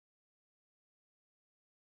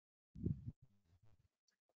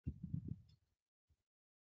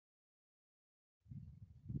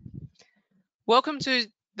Welcome to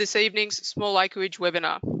this evening's Small Acreage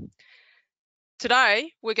webinar.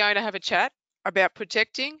 Today, we're going to have a chat about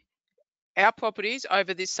protecting our properties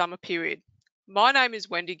over this summer period. My name is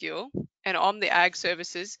Wendy Gill, and I'm the Ag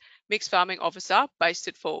Services Mixed Farming Officer based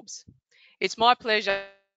at Forbes. It's my pleasure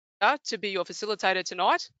to be your facilitator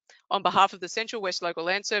tonight on behalf of the Central West Local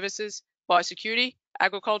Land Services, Biosecurity,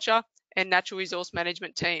 Agriculture, and Natural Resource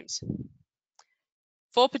Management teams.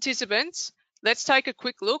 For participants, let's take a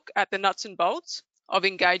quick look at the nuts and bolts of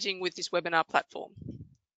engaging with this webinar platform.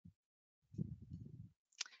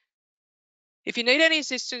 If you need any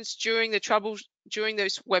assistance during this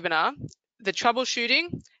webinar, the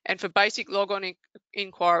troubleshooting and for basic log-on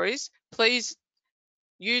inquiries, please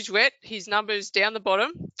use Rhett. His number is down the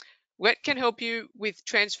bottom. Rhett can help you with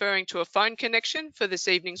transferring to a phone connection for this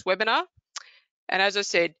evening's webinar. And as I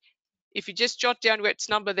said, if you just jot down Rhett's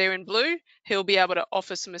number there in blue, he'll be able to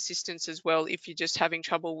offer some assistance as well if you're just having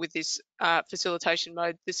trouble with this facilitation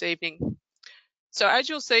mode this evening. So as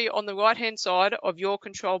you'll see on the right-hand side of your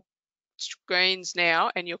control screens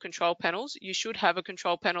now and your control panels, you should have a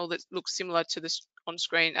control panel that looks similar to this on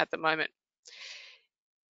screen at the moment.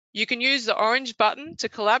 You can use the orange button to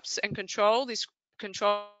collapse and control this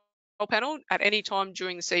control panel at any time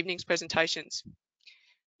during this evening's presentations.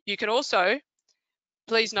 You can also,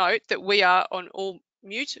 please note that we are on all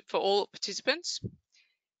mute for all participants.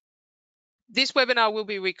 This webinar will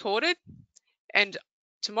be recorded, and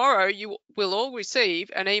tomorrow you will all receive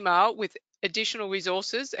an email with additional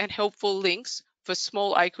resources and helpful links for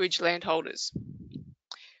small acreage landholders.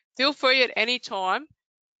 Feel free at any time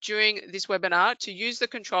during this webinar to use the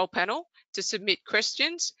control panel to submit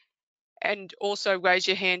questions and also raise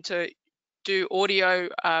your hand to do audio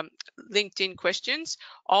LinkedIn questions.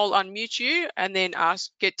 I'll unmute you and then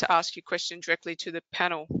get to ask your question directly to the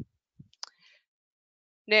panel.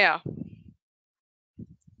 Now,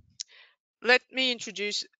 let me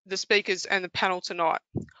introduce the speakers and the panel tonight.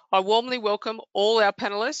 I warmly welcome all our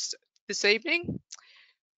panelists this evening.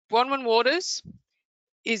 Bronwyn Waters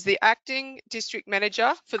is the Acting District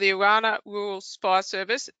Manager for the Orana Rural Fire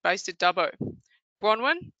Service based at Dubbo.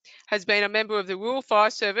 Bronwyn has been a member of the Rural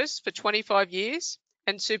Fire Service for 25 years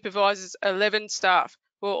and supervises 11 staff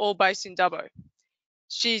who are all based in Dubbo.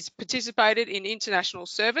 She's participated in international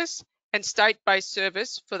service and state-based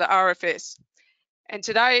service for the RFS. And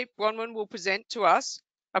today, Bronwyn will present to us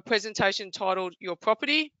a presentation titled Your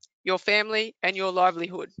Property, Your Family and Your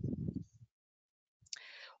Livelihood.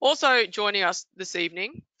 Also joining us this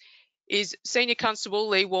evening is Senior Constable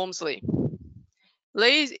Lee Walmsley.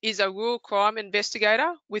 Lee is a rural crime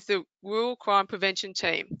investigator with the Rural Crime Prevention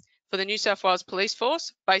Team for the New South Wales Police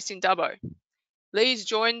Force based in Dubbo. Lee's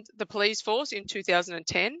joined the police force in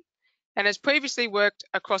 2010 and has previously worked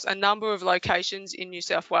across a number of locations in New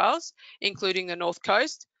South Wales, including the North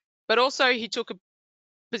Coast, but also he took a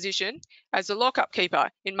position as the lockup keeper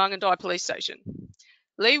in Mungandai Police Station.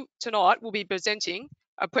 Lee tonight will be presenting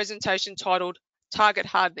a presentation titled Target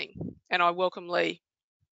Hardening, and I welcome Lee.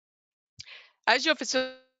 As your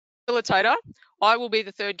facilitator, I will be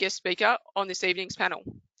the third guest speaker on this evening's panel.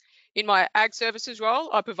 In my Ag Services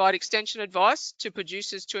role, I provide extension advice to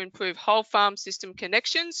producers to improve whole farm system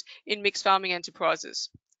connections in mixed farming enterprises.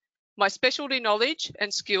 My specialty knowledge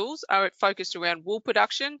and skills are focused around wool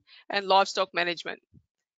production and livestock management.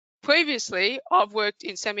 Previously, I've worked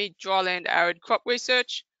in semi-dryland arid crop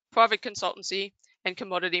research, private consultancy, and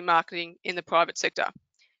commodity marketing in the private sector.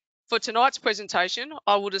 For tonight's presentation,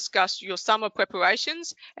 I will discuss your summer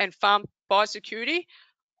preparations and farm biosecurity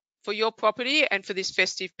for your property and for this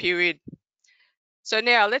festive period. So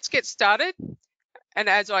now let's get started. And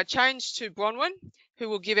as I change to Bronwyn, who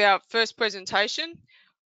will give our first presentation,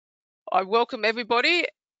 I welcome everybody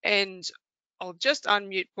and I'll just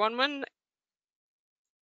unmute Bronwyn.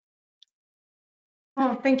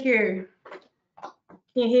 Oh, thank you.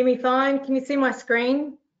 Can you hear me fine? Can you see my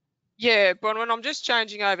screen? Yeah, Bronwyn, I'm just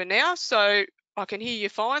changing over now, so I can hear you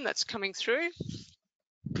fine. That's coming through.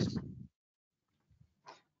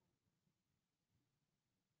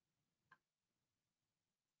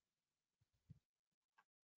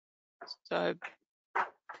 So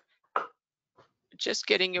just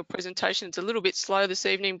getting your presentation. It's a little bit slow this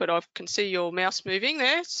evening, but I can see your mouse moving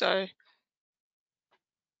there. So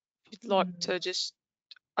if you'd like to just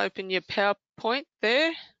open your PowerPoint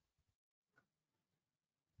there.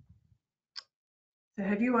 So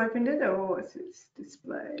have you opened it or is it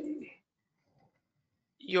display?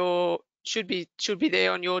 Should be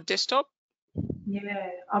there on your desktop. Yeah,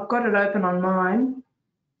 I've got it open on mine.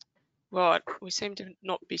 Right, we seem to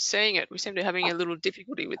not be seeing it. We seem to be having a little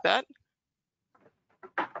difficulty with that.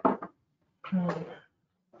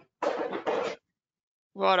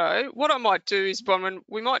 Righto. What I might do is, Bronwyn,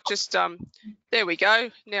 we might just there we go.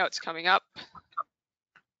 Now it's coming up.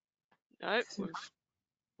 No,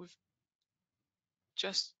 we've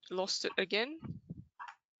just lost it again.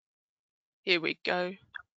 Here we go.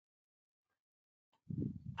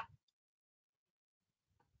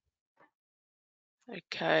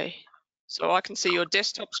 Okay. So I can see your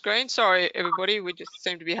desktop screen. Sorry, everybody. We just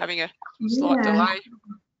seem to be having a slight delay.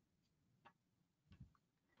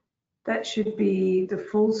 That should be the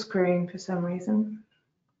full screen for some reason.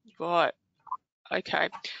 Right. Okay.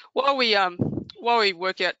 While we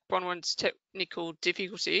work out Bronwyn's technical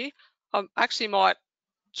difficulty, I actually might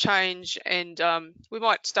change and we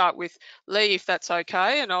might start with Lee if that's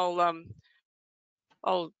okay, and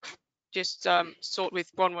I'll just sort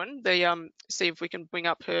with Bronwyn see if we can bring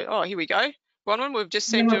up her. Oh, here we go. Bronwyn, we've just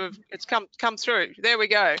seemed to have it's come through. There we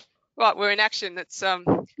go. Right, we're in action. It's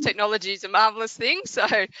technology is a marvelous thing. So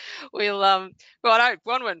we'll righto,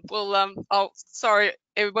 Bronwyn. We'll sorry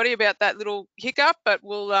everybody about that little hiccup, but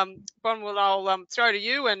Bronwyn, I'll throw to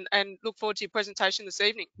you and look forward to your presentation this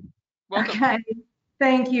evening. Welcome. Okay,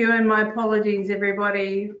 thank you, and my apologies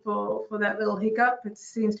everybody for that little hiccup. It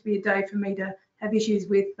seems to be a day for me to have issues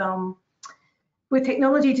with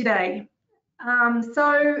technology today.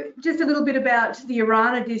 So just a little bit about the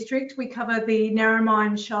Orana district. We cover the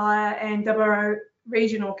Narromine Shire and Dubbo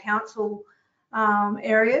Regional Council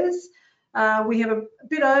areas. We have a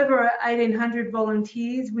bit over 1,800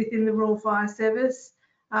 volunteers within the Rural Fire Service,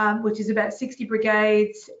 which is about 60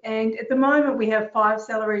 brigades. And at the moment we have 5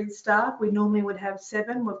 salaried staff. We normally would have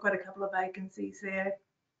 7. We've got a couple of vacancies there.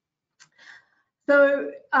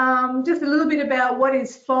 So just a little bit about what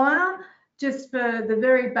is fire. Just for the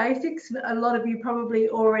very basics, a lot of you probably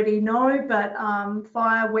already know, but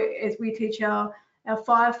fire, as we teach our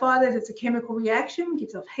firefighters, it's a chemical reaction,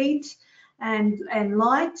 gives off heat and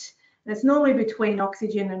light. And it's normally between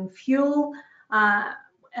oxygen and fuel,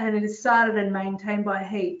 and it is started and maintained by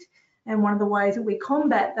heat. And one of the ways that we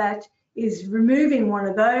combat that is removing one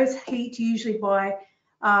of those, heat usually by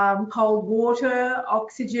cold water,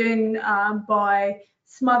 oxygen by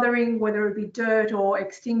smothering, whether it be dirt or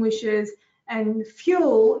extinguishers, and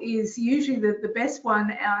fuel is usually the best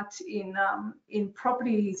one out in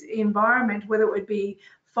properties environment, whether it would be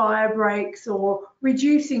fire breaks or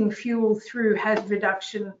reducing fuel through hazard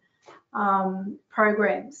reduction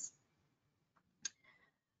programs.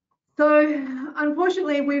 So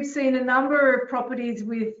unfortunately, we've seen a number of properties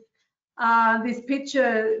with this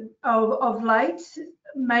picture of late,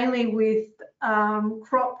 mainly with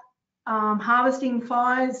crop harvesting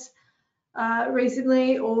fires.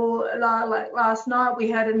 Recently, or like last night, we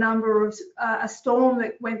had a number of a storm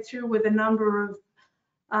that went through with a number of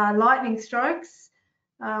lightning strikes.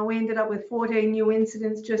 We ended up with 14 new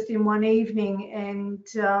incidents just in one evening,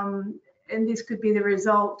 and this could be the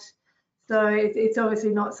result. So it's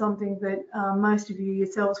obviously not something that most of you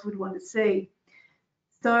yourselves would want to see.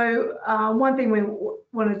 So one thing we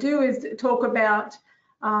want to do is talk about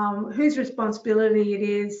whose responsibility it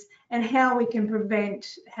is and how we can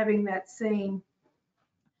prevent having that seen.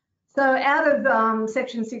 So out of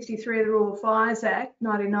Section 63 of the Rural Fires Act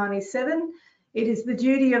 1997, it is the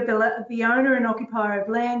duty of the owner and occupier of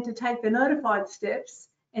land to take the notified steps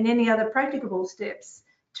and any other practicable steps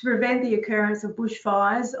to prevent the occurrence of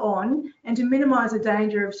bushfires on and to minimise the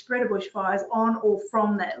danger of spread of bushfires on or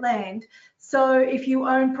from that land. So if you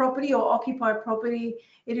own property or occupy property,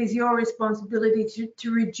 it is your responsibility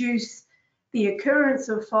to reduce the occurrence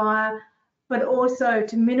of fire, but also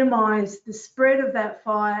to minimise the spread of that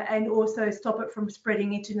fire and also stop it from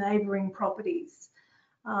spreading into neighbouring properties.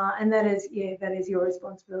 And that is your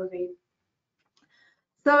responsibility.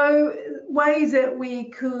 So ways that we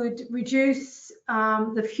could reduce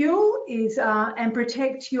the fuel is and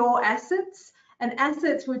protect your assets. And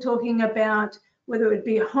assets, we're talking about whether it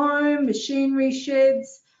be a home, machinery,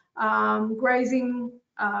 sheds, grazing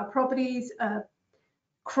properties,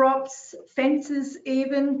 crops, fences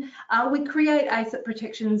even. We create asset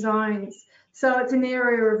protection zones. So it's an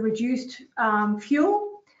area of reduced fuel.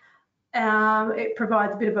 It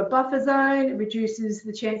provides a bit of a buffer zone. It reduces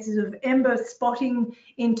the chances of ember spotting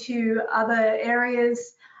into other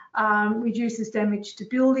areas, reduces damage to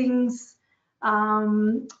buildings,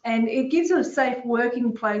 and it gives a safe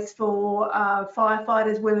working place for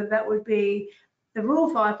firefighters, whether that would be the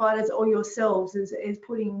rural firefighters or yourselves as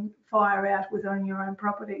putting fire out on your own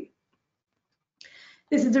property.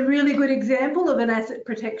 This is a really good example of an asset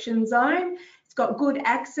protection zone. It's got good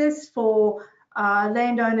access for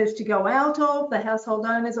landowners to go out of, the household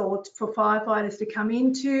owners, or for firefighters to come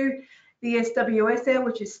into. The SWSL,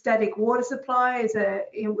 which is static water supply, is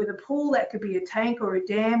with a pool. That could be a tank or a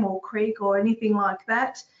dam or creek or anything like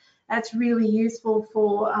that. That's really useful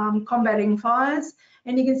for combating fires.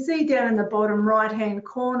 And you can see down in the bottom right-hand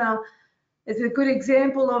corner, it's a good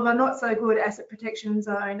example of a not so good asset protection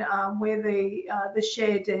zone where the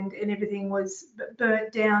shed and everything was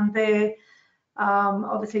burnt down there.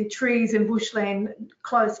 Obviously, trees and bushland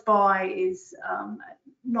close by is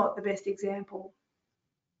not the best example.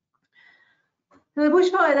 Now, the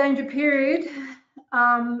bushfire danger period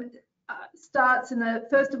starts in the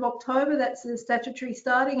 1st of October. That's the statutory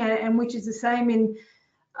starting, and which is the same in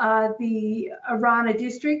the Arana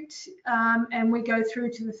district, and we go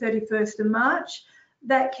through to the 31st of March.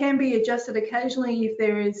 That can be adjusted occasionally if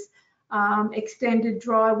there is extended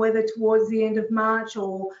dry weather towards the end of March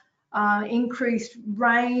or increased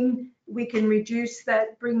rain. We can reduce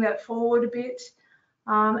that, bring that forward a bit.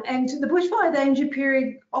 And the bushfire danger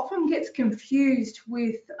period often gets confused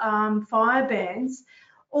with fire bans.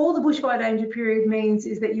 All the bushfire danger period means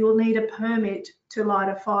is that you will need a permit to light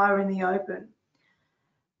a fire in the open.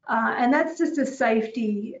 And that's just a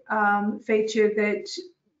safety feature that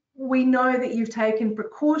we know that you've taken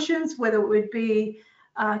precautions, whether it would be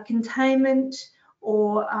containment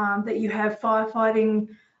or that you have firefighting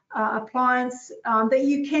appliance, that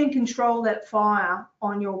you can control that fire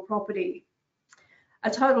on your property. A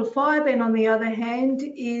total fire ban, on the other hand,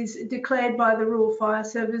 is declared by the Rural Fire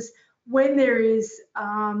Service when there is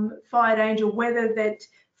fire danger, whether that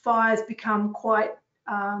fires become quite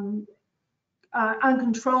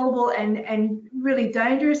uncontrollable and really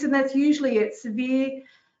dangerous, and that's usually at severe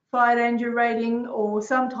fire danger rating, or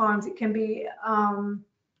sometimes it can be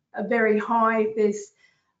a very high if there's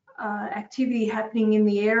activity happening in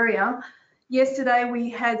the area. Yesterday we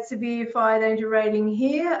had severe fire danger rating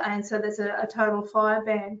here, and so there's a total fire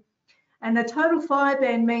ban. And the total fire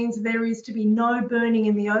ban means there is to be no burning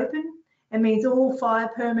in the open. It means all fire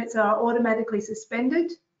permits are automatically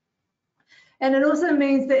suspended. And it also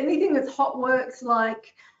means that anything that's hot works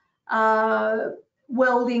like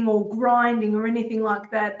welding or grinding or anything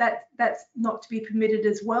like that, that's not to be permitted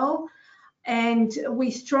as well. And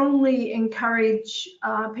we strongly encourage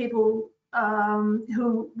people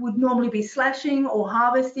who would normally be slashing or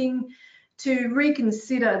harvesting to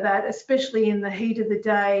reconsider that, especially in the heat of the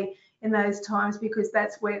day in those times, because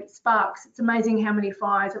that's where it sparks. It's amazing how many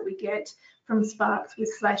fires that we get from sparks with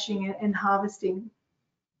slashing and harvesting.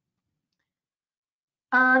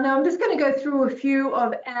 Now I'm just going to go through a few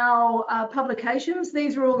of our publications.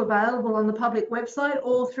 These are all available on the public website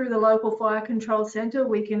or through the local fire control centre.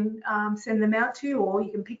 We can send them out to you, or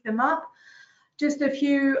you can pick them up. Just a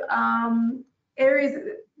few areas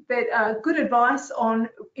that are good advice on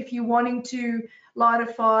if you're wanting to light a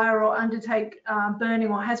fire or undertake burning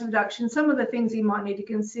or hazard reduction, some of the things you might need to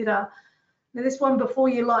consider. Now, this one, before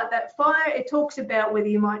you light that fire, it talks about whether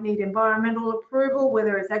you might need environmental approval,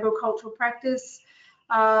 whether it's agricultural practice,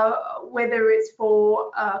 whether it's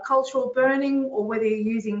for cultural burning, or whether you're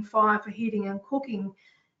using fire for heating and cooking.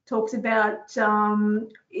 Talks about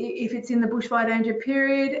if it's in the bushfire danger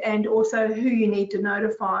period, and also who you need to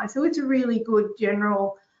notify. So it's a really good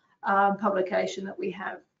general publication that we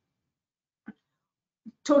have.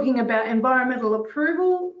 Talking about environmental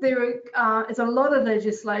approval, there is a lot of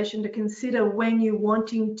legislation to consider when you're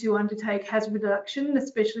wanting to undertake hazard reduction,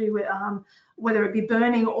 especially with, whether it be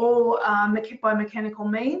burning or by mechanical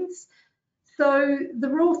means. So the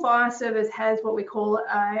Rural Fire Service has what we call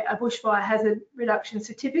a bushfire hazard reduction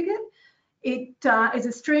certificate. It is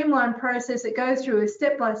a streamlined process that goes through a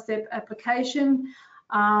step-by-step application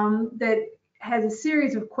that has a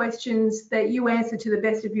series of questions that you answer to the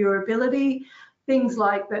best of your ability. Things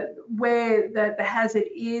like where the hazard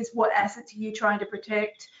is, what assets are you trying to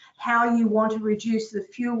protect, how you want to reduce the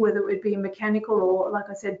fuel, whether it would be mechanical or, like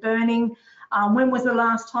I said, burning, when was the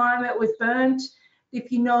last time it was burnt,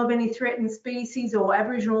 if you know of any threatened species or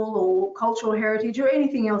Aboriginal or cultural heritage or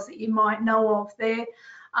anything else that you might know of there.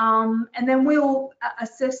 And then we'll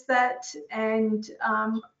assess that and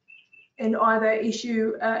either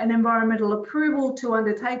issue an environmental approval to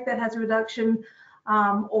undertake that hazard reduction,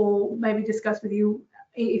 or maybe discuss with you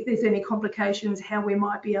if there's any complications, how we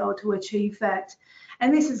might be able to achieve that.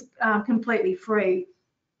 And this is completely free.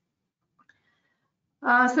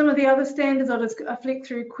 Some of the other standards I'll just flick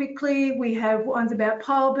through quickly. We have ones about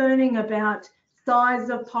pile burning, about size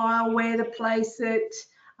of pile, where to place it,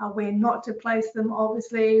 where not to place them,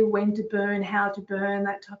 obviously, when to burn, how to burn,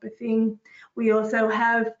 that type of thing. We also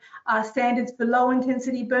have standards for low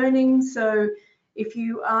intensity burning. So if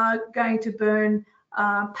you are going to burn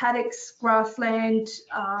paddocks, grassland,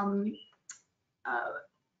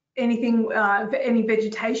 anything, any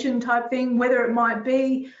vegetation type thing, whether it might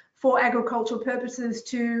be for agricultural purposes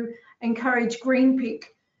to encourage green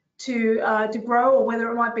pick to grow, or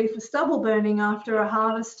whether it might be for stubble burning after a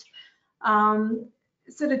harvest.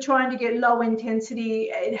 Sort of trying to get low intensity.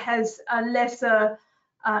 It has a lesser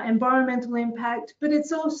environmental impact, but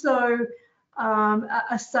it's also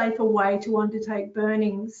a safer way to undertake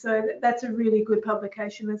burning. So that's a really good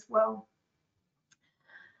publication as well.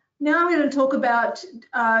 Now I'm going to talk about,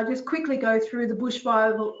 just quickly go through the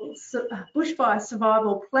bushfire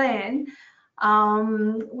survival plan.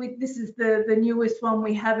 This is the newest one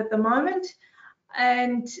we have at the moment,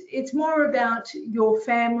 and it's more about your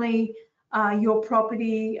family, your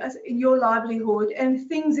property, your livelihood, and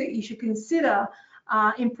things that you should consider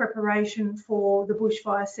in preparation for the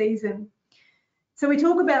bushfire season. So we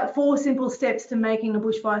talk about 4 simple steps to making a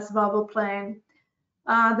bushfire survival plan.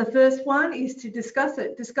 The first one is to discuss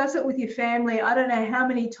it. Discuss it with your family. I don't know how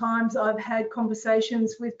many times I've had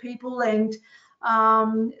conversations with people, and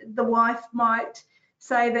the wife might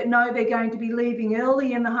say that no, they're going to be leaving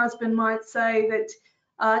early, and the husband might say that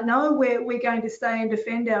no, we're going to stay and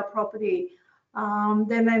defend our property.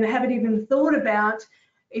 Then they haven't even thought about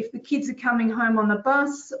if the kids are coming home on the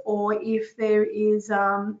bus, or if there is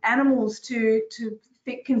animals to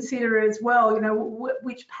consider as well. You know,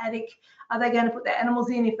 which paddock are they going to put their animals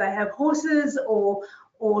in? If they have horses or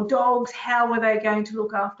dogs, how are they going to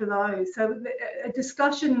look after those? So a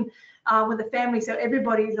discussion with the family, so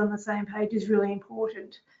everybody is on the same page, is really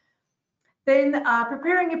important. Then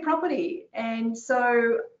preparing your property, and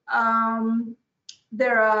so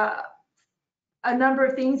there are a number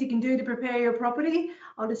of things you can do to prepare your property.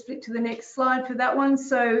 I'll just flip to the next slide for that one.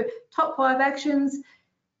 So top 5 actions: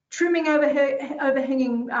 trimming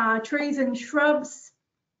overhanging trees and shrubs,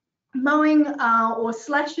 mowing or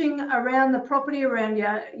slashing around the property, around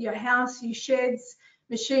your house, your sheds,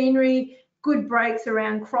 machinery, good breaks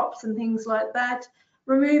around crops and things like that,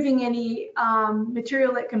 removing any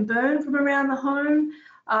material that can burn from around the home.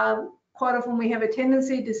 Quite often we have a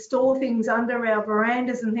tendency to store things under our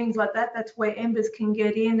verandas and things like that. That's where embers can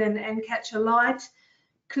get in and catch a light.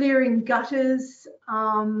 Clearing gutters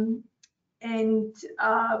and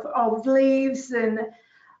of leaves and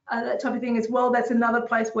that type of thing as well. That's another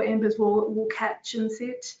place where embers will catch and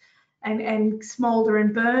sit and smoulder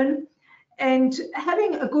and burn. And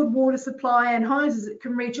having a good water supply and hoses that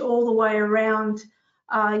can reach all the way around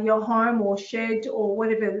your home or shed or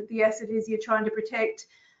whatever the asset is you're trying to protect,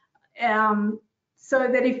 so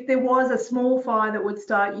that if there was a small fire that would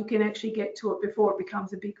start, you can actually get to it before it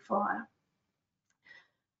becomes a big fire.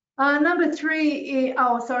 Number 3,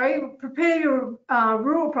 prepare your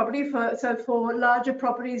rural property. For larger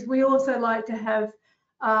properties, we also like to have,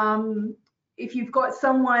 if you've got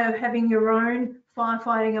some way of having your own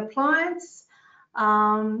firefighting appliance,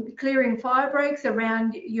 clearing fire breaks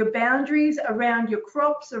around your boundaries, around your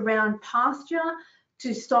crops, around pasture,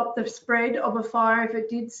 to stop the spread of a fire if it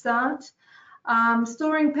did start.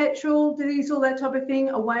 Storing petrol, diesel, that type of thing,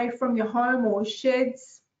 away from your home or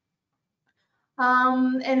sheds.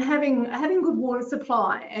 And having good water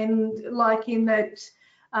supply, and like in that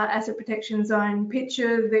asset protection zone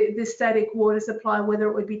picture, the static water supply, whether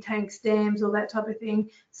it would be tanks, dams, or that type of thing,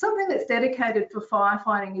 something that's dedicated for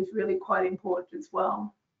firefighting is really quite important as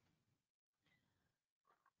well.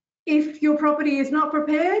 If your property is not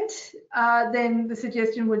prepared, then the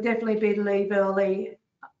suggestion would definitely be to leave early.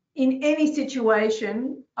 In any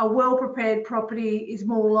situation, a well-prepared property is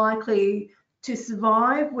more likely to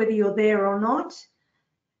survive, whether you're there or not.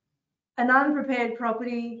 An unprepared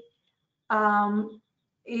property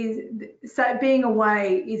being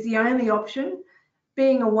away is the only option.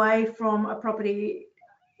 Being away from a property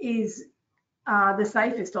is the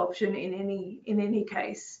safest option in any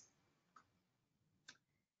case.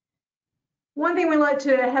 One thing we like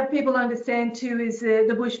to have people understand too is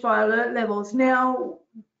the bushfire alert levels. Now,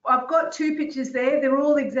 I've got 2 pictures there. They're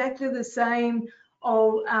all exactly the same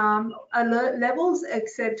of alert levels,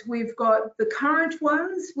 except we've got the current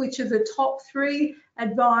ones, which are the top 3: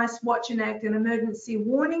 advice, watch and act, and emergency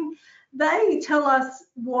warning. They tell us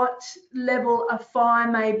what level a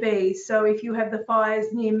fire may be. So if you have the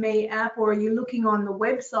Fires Near Me app, or you're looking on the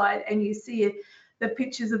website and you see the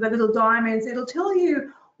pictures of the little diamonds, it'll tell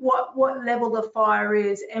you what level the fire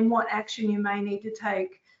is and what action you may need to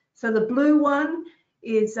take. So the blue one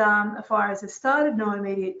is a fire has started, no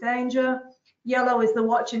immediate danger. Yellow is the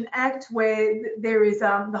watch and act, where there is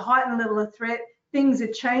the heightened level of threat, things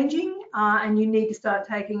are changing and you need to start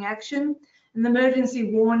taking action. And the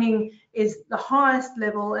emergency warning is the highest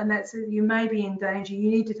level, and that's you may be in danger, you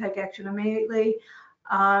need to take action immediately,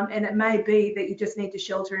 and it may be that you just need to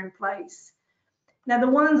shelter in place. Now the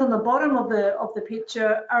ones on the bottom of the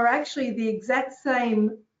picture are actually the exact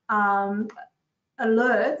same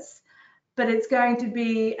alerts, but it's going to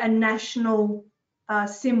be a national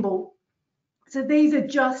symbol. So these are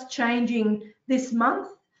just changing this month.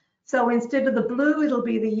 So instead of the blue, it'll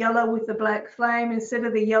be the yellow with the black flame. Instead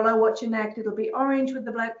of the yellow watch and act, it'll be orange with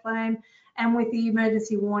the black flame. And with the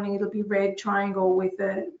emergency warning, it'll be red triangle with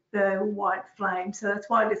the white flame. So that's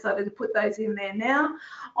why I decided to put those in there now.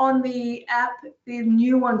 On the app, the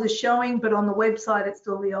new ones are showing, but on the website, it's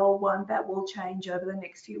still the old one. That will change over the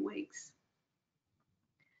next few weeks.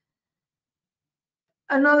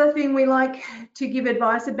 Another thing we like to give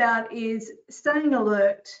advice about is staying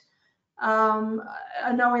alert.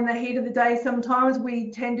 I know in the heat of the day, sometimes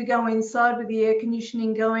we tend to go inside with the air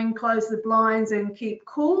conditioning going, close the blinds and keep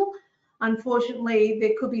cool. Unfortunately,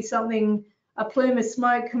 there could be something, a plume of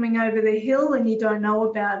smoke coming over the hill and you don't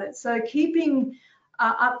know about it. So keeping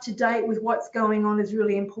up to date with what's going on is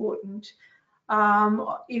really important.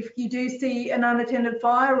 If you do see an unattended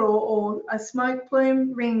fire or a smoke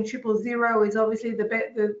plume, ring 000 is obviously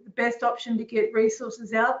the best option to get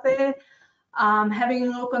resources out there. Having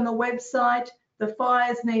a look on the website, the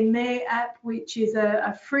Fires Near Me app, which is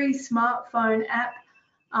a free smartphone app,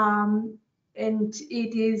 and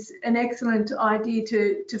it is an excellent idea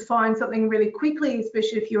to find something really quickly,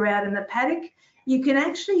 especially if you're out in the paddock. You can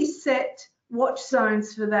actually set watch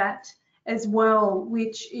zones for that as well,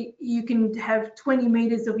 which you can have 20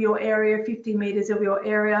 meters of your area, 50 meters of your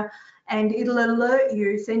area, and it'll alert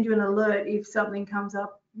you, send you an alert if something comes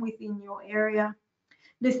up within your area.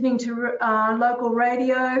 Listening to local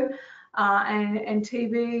radio and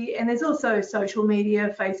TV, and there's also social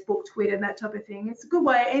media, Facebook, Twitter, that type of thing. It's a good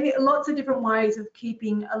way, and lots of different ways of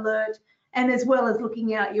keeping alert, and as well as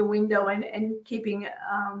looking out your window and keeping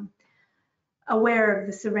aware of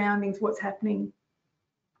the surroundings, what's happening.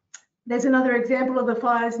 There's another example of the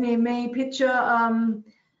Fires Near Me picture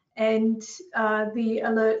and the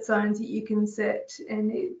alert zones that you can set,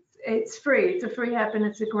 and it's free. It's a free app and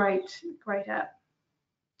it's a great app.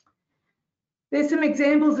 There's some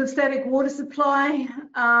examples of static water supply,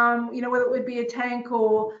 you know, whether it would be a tank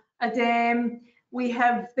or a dam. We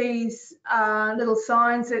have these little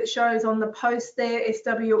signs that shows on the post there,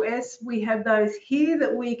 SWS. We have those here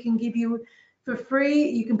that we can give you for free.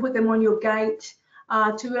 You can put them on your gate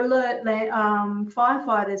to alert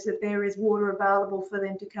firefighters that there is water available for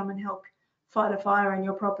them to come and help fight a fire in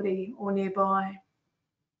your property or nearby.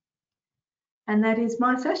 And that is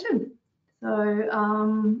my session.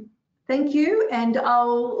 So thank you, and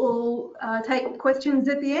I'll take questions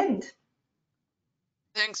at the end.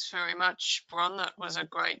 Thanks very much, Bron. That was a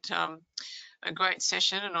great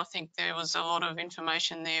session, and I think there was a lot of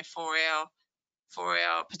information there for our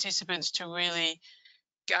participants to really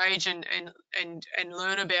gauge and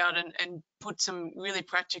learn about and put some really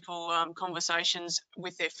practical conversations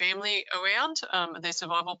with their family around their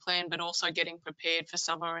survival plan, but also getting prepared for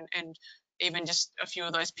summer, and even just a few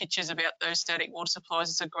of those pictures about those static water supplies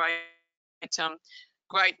is a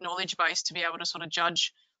great knowledge base to be able to sort of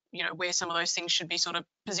judge, you know, where some of those things should be sort of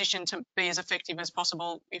positioned to be as effective as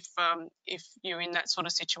possible if you're in that sort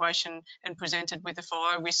of situation and presented with a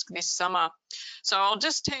fire risk this summer. So I'll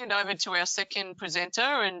just hand over to our second presenter,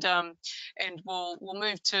 and we'll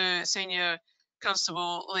move to Senior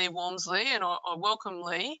Constable Lee Walmsley, and I welcome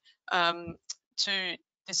Lee to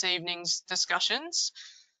this evening's discussions.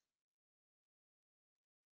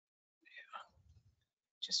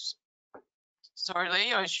 Just sorry,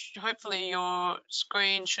 Lee. Hopefully your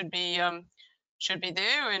screen should be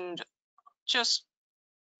there, and just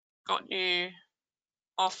got you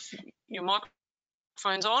off. Your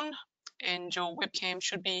microphone's on, and your webcam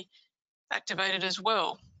should be activated as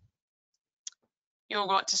well. You're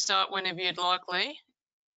right to start whenever you'd like, Lee.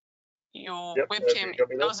 Your webcam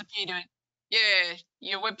does appear to,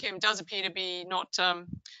 your webcam does appear to be not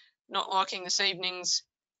liking this evening's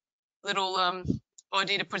little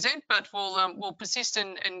idea to present, but we'll persist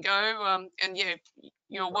and go. And yeah,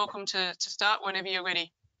 you're welcome to start whenever you're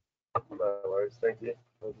ready. No worries, thank you.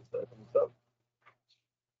 I'll just open this up.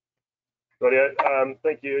 Rightio,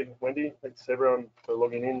 thank you, Wendy. Thanks everyone for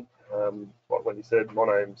logging in. Like Wendy said, my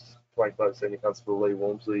name's Plainclothes Senior Constable Lee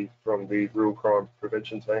Walmsley from the Rural Crime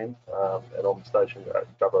Prevention Team, and I'm stationed at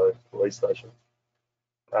Dubbo Police Station.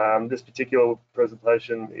 This particular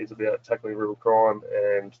presentation is about tackling rural crime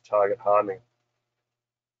and target hardening.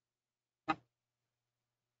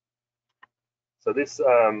 So this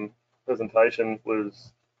presentation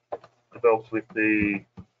was developed with the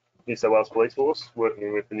New South Wales Police Force,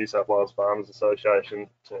 working with the New South Wales Farmers Association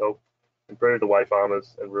to help improve the way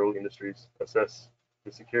farmers and rural industries assess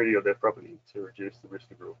the security of their property to reduce the risk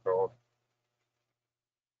of rural crime.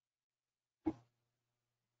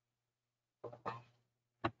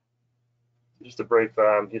 Just a brief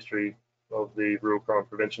history of the Rural Crime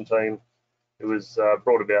Prevention Team. It was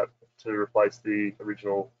brought about to replace the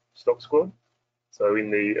original stock squad. So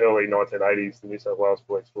in the early 1980s, the New South Wales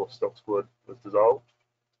Police Force stock squad was dissolved.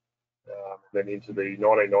 Then into the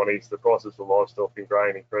 1990s, the prices for livestock and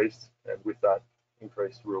grain increased, and with that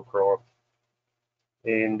increased rural crime.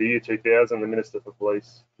 In the year 2000, the Minister for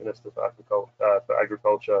Police, Minister for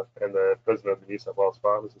Agriculture, and the President of the New South Wales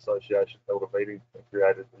Farmers Association held a meeting and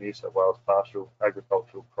created the New South Wales Pastoral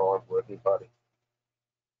Agricultural Crime Working Party.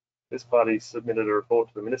 This party submitted a report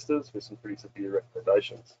to the ministers with some pretty severe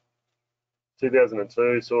recommendations.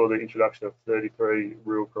 2002 saw the introduction of 33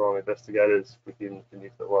 rural crime investigators within the New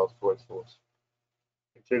South Wales Police Force.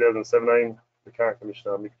 In 2017, the current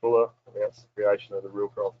Commissioner, Mick Fuller, announced the creation of the Rural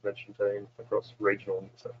Crime Prevention Team across regional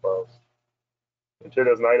New South Wales. In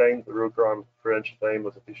 2018, the Rural Crime Prevention Team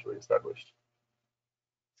was officially established.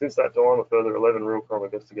 Since that time, a further 11 rural crime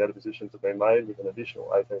investigator positions have been made, with an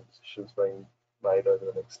additional 18 positions being made over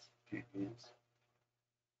the next few years.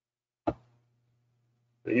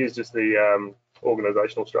 Here's just the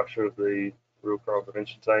organisational structure of the Rural Crime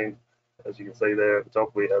Prevention Team. As you can see there at the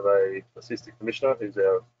top, we have an Assistant Commissioner, who's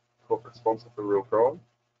our corporate sponsor for rural crime.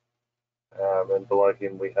 And below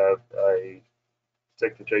him, we have a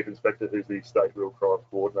Detective Chief Inspector, who's the State Rural Crime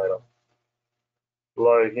Coordinator.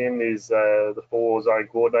 Below him is the 4 zone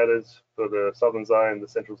coordinators for the Southern Zone, the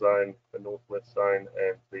Central Zone, the Northwest Zone,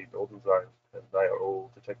 and the Northern Zone, and they are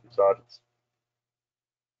all Detective Sergeants.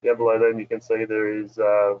 Down below them, you can see there is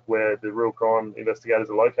where the rural crime investigators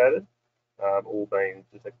are located, all being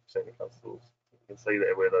Detective Senior Constables. You can see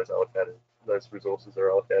there where those resources are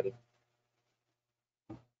allocated.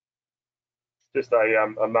 Just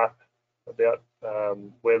a map about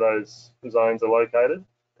where those zones are located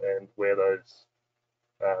and where those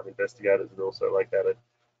investigators are also located.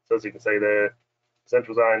 So as you can see there,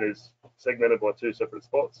 Central Zone is segmented by 2 separate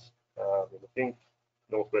spots, in the pink,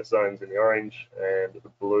 Northwest Zone's in the orange, and the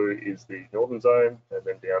blue is the Northern Zone, and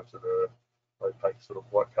then down to the opaque sort of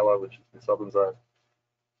white colour, which is the Southern Zone.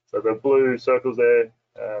 So the blue circles there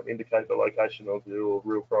indicate the location of your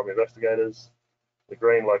rural crime investigators. The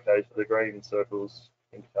green circles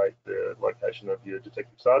indicate the location of your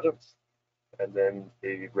detective sergeants, and then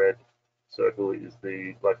the red circle is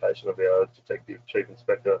the location of our detective chief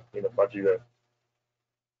inspector in a budgie there.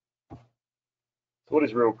 So what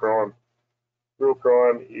is rural crime? Rural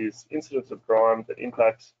crime is incidents of crime that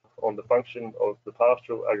impact on the function of the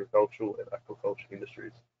pastoral, agricultural, and aquaculture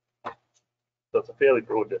industries. So it's a fairly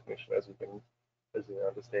broad definition, as you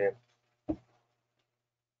understand.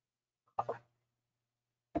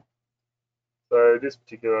 So this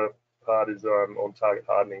particular part is on target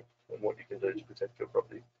hardening and what you can do to protect your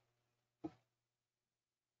property.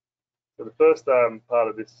 So the first part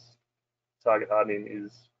of this target hardening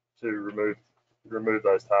is to remove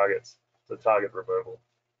those targets, so target removal.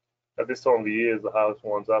 At this time of the year, as the harvest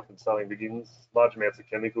winds up and sowing begins, large amounts of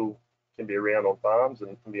chemical can be around on farms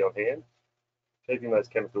and can be on hand. Keeping those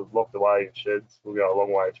chemicals locked away in sheds will go a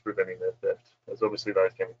long way to preventing their theft, as obviously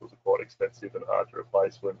those chemicals are quite expensive and hard to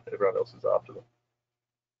replace when everyone else is after them.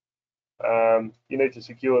 You need to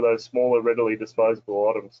secure those smaller, readily disposable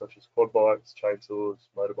items such as quad bikes, chainsaws,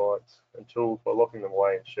 motorbikes, and tools by locking them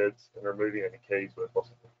away in sheds and removing any keys where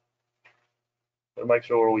possible. And make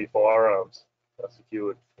sure all your firearms are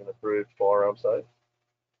secured in an approved firearm safe,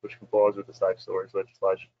 which complies with the safe storage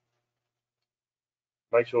legislation.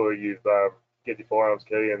 Make sure you get your firearms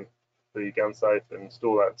key and for your gun safe and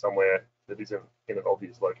store that somewhere that isn't in an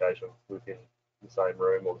obvious location within the same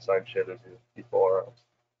room or the same shed as your firearms.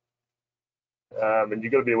 And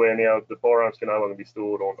you've got to be aware now the firearms can no longer be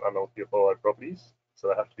stored on unoccupied properties, so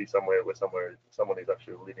they have to be somewhere where someone is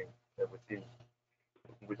actually living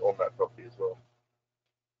on that property as well.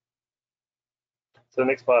 So the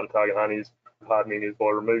next part of target hardening is by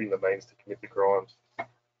removing the means to commit the crimes.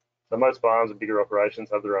 So most farms and bigger operations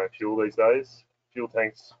have their own fuel these days. Fuel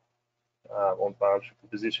tanks on farms should be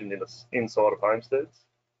positioned inside of homesteads,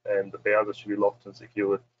 and the bowsers should be locked and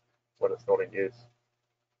secured when it's not in use.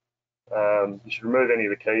 You should remove any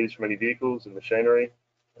of the keys from any vehicles and machinery,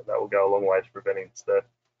 and that will go a long way to preventing theft.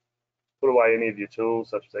 Put away any of your tools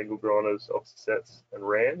such as angle grinders, offsets, and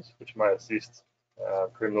rams, which may assist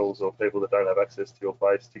criminals or people that don't have access to your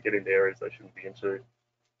place to get into areas they shouldn't be into.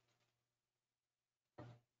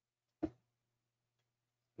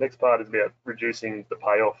 Next part is about reducing the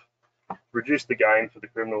payoff. Reduce the gain for the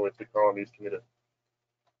criminal if the crime is committed.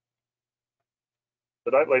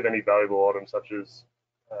 So don't leave any valuable items such as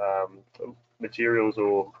materials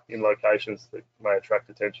or in locations that may attract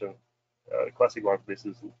attention. A classic one for this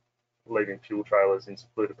is leaving fuel trailers in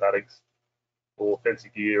secluded paddocks or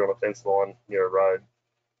fencing gear on a fence line near a road.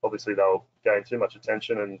 Obviously, they'll gain too much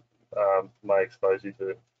attention and may expose you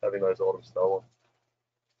to having those items stolen.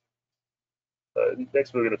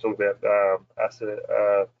 Next, we're going to talk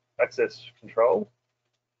about access control.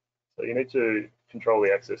 So you need to control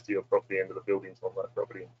the access to your property and to the buildings on that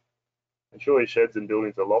property. Ensure your sheds and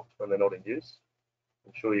buildings are locked when they're not in use.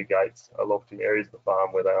 Ensure your gates are locked in areas of the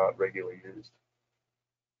farm where they aren't regularly used.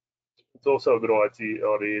 It's also a good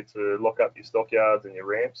idea to lock up your stockyards and your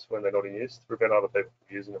ramps when they're not in use to prevent other people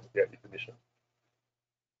from using them without your permission.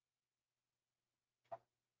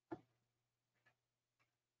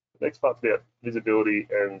 The next part's about visibility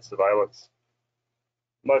and surveillance.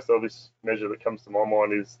 The most obvious measure that comes to my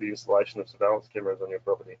mind is the installation of surveillance cameras on your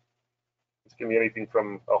property. This can be anything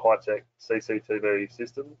from a high-tech CCTV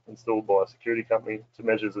system installed by a security company to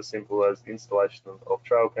measures as simple as the installation of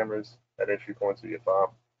trail cameras at entry points of your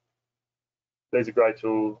farm. These are great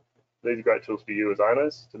tools for you as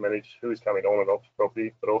owners to manage who is coming on and off the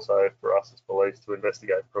property, but also for us as police to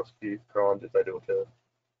investigate and prosecute crimes if they do occur.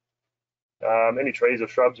 Any trees or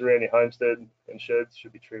shrubs around your homestead and sheds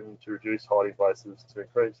should be trimmed to reduce hiding places to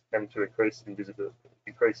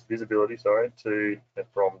increase visibility to and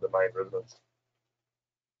from the main residence.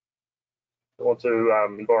 On to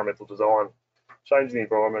environmental design. Change the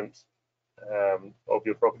environment of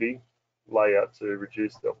your property layout to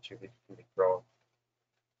reduce the opportunity for commit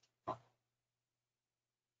crime.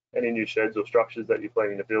 Any new sheds or structures that you're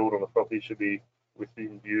planning to build on the property should be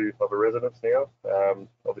within view of a residence now.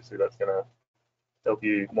 Obviously, that's going to help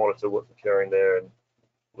you monitor what's occurring there and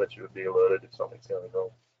let you be alerted if something's going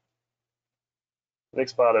wrong. The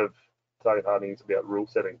next part of target hardening is about rule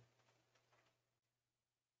setting.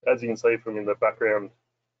 As you can see from in the background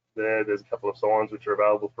there's a couple of signs which are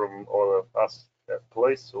available from either us at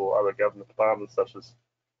police or other government departments such as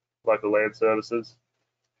local land services.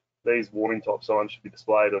 These warning type signs should be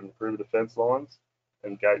displayed on perimeter fence lines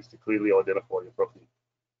and gates to clearly identify your property.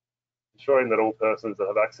 Ensuring that all persons that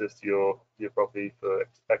have access to your property for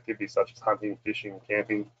activities such as hunting, fishing,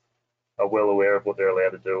 camping are well aware of what they're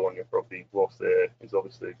allowed to do on your property whilst there is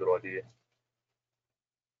obviously a good idea.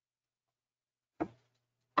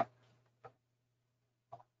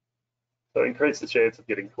 So increase the chance of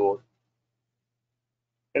getting caught.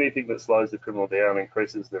 Anything that slows the criminal down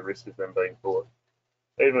increases the risk of them being caught.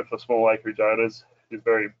 Even for small acreage owners, it's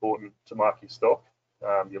very important to mark your stock,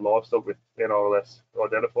 your livestock with NRLS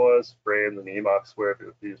identifiers, brands and earmarks wherever it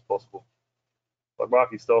appears possible. By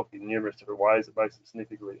marking stock in numerous different ways, it makes it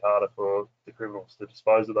significantly harder for the criminals to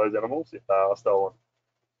dispose of those animals if they are stolen.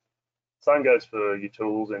 Same goes for your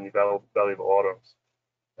tools and your valuable items.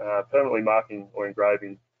 Permanently marking or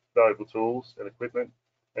engraving valuable tools and equipment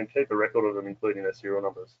and keep a record of them, including their serial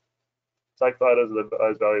numbers. Take photos of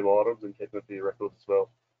those valuable items and keep them for your records as well.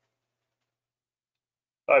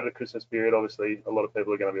 Over the Christmas period, obviously, a lot of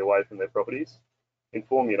people are going to be away from their properties.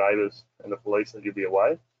 Inform your neighbours and the police that you'll be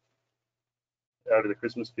away over the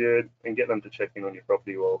Christmas period and get them to check in on your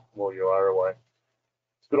property while you are away.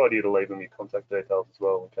 It's a good idea to leave them your contact details as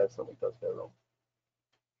well in case something does go wrong.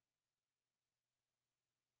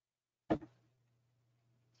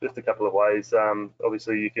 Just a couple of ways.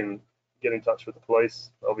 Obviously, you can get in touch with the police.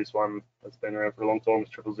 The obvious one that's been around for a long time is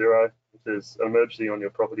 000. If there's an emergency on your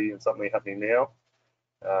property and something happening now,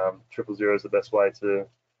 000 is the best way to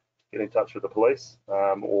get in touch with the police,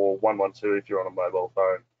 or 112 if you're on a mobile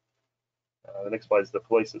phone. The next way is the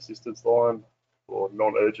police assistance line for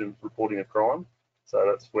non-urgent reporting of crime. So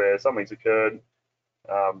that's where something's occurred.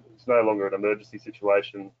 It's no longer an emergency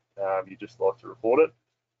situation. You just like to report it.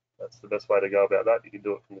 That's the best way to go about that. You can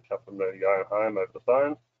do it from the comfort of your own home over the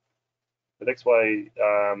phone. The next way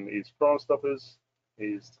is Crime Stoppers,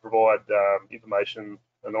 is to provide information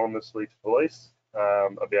anonymously to police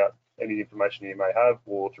about any information you may have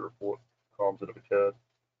or to report crimes that have occurred.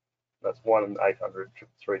 That's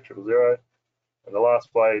 1-800-333-000. And the last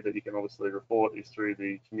way that you can obviously report is through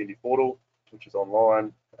the community portal, which is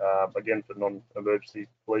online, again for non-emergency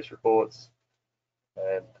police reports.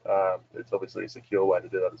 And it's obviously a secure way to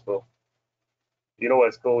do that as well. You can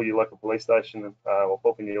always call your local police station or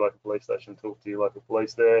pop into your local police station and talk to your local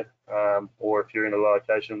police there. Or if you're in a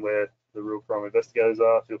location where the real crime investigators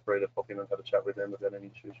are, feel free to pop in and have a chat with them about any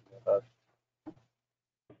issues you may have.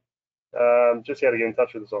 Just how to get in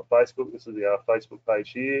touch with us on Facebook. This is our Facebook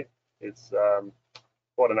page here. It's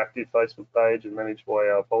quite an active Facebook page and managed by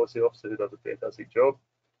our policy officer who does a fantastic job.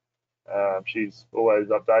 She's always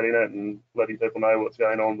updating it and letting people know what's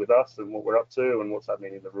going on with us and what we're up to and what's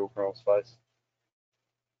happening in the real crime space.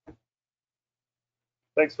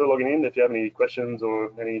 Thanks for logging in. If you have any questions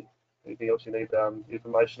or anything else you need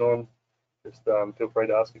information on, just feel free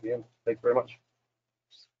to ask again. Thanks very much.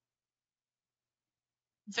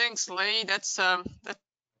 Thanks, Lee. That's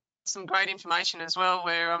some great information as well,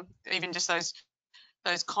 where even just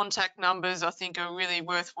those contact numbers I think are really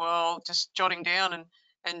worthwhile just jotting down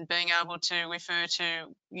and being able to refer to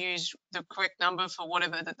use the correct number for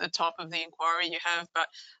whatever the type of the inquiry you have. But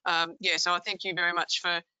yeah, so I thank you very much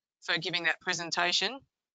for giving that presentation.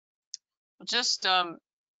 Just turn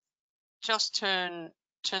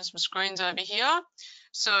some screens over here.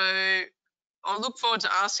 So I look forward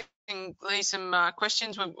to asking Lee some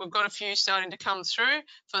questions. We've got a few starting to come through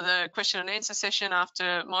for the question and answer session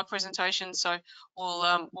after my presentation. So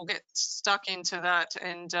we'll get stuck into that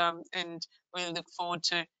and really look forward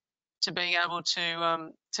to being able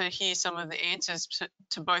to hear some of the answers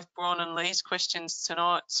to both Bron and Lee's questions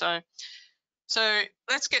tonight. So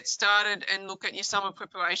let's get started and look at your summer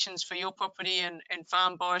preparations for your property and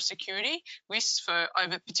farm biosecurity risks for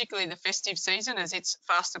over particularly the festive season, as it's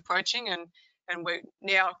fast approaching and we're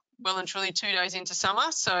now well and truly 2 days into summer.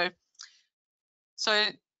 So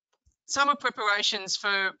summer preparations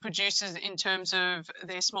for producers in terms of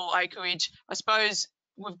their small acreage, I suppose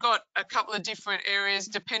we've got a couple of different areas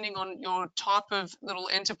depending on your type of little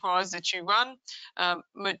enterprise that you run.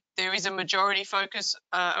 There is a majority focus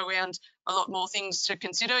around a lot more things to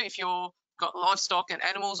consider if you've got livestock and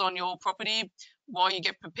animals on your property while you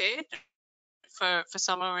get prepared for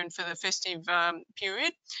summer and for the festive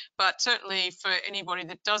period. But certainly for anybody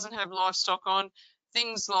that doesn't have livestock on,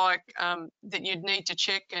 things like that you'd need to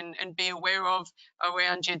check and be aware of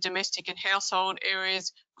around your domestic and household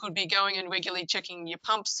areas could be going and regularly checking your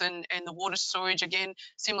pumps and the water storage, again,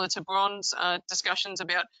 similar to Bron's discussions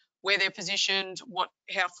about where they're positioned,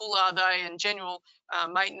 how full are they, and general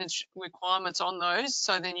maintenance requirements on those,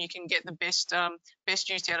 so then you can get the best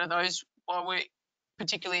use out of those while we're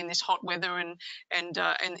particularly in this hot weather and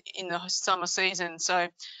in the summer season. So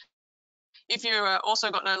if you've also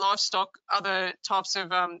got no livestock, other types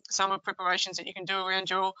of summer preparations that you can do around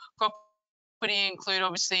your property include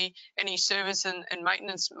obviously any service and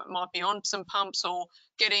maintenance might be on some pumps, or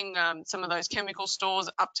getting some of those chemical stores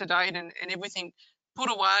up to date and everything put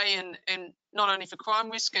away, and not only for crime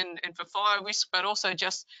risk and for fire risk, but also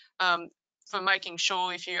just for making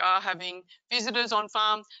sure if you are having visitors on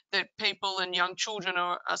farm that people and young children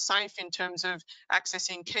are safe in terms of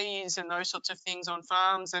accessing keys and those sorts of things on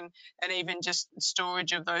farms, and even just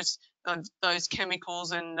storage of those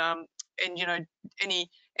chemicals and you know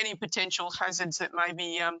any potential hazards that may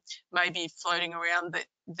be floating around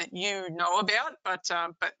that you know about,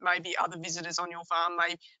 but maybe other visitors on your farm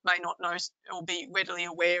may not know or be readily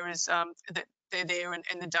aware as that they're there and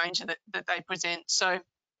the danger that they present. So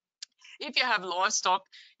if you have livestock,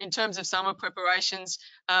 in terms of summer preparations,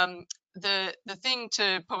 the thing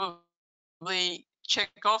to probably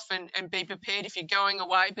check off and be prepared if you're going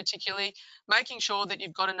away, particularly making sure that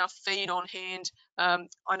you've got enough feed on hand.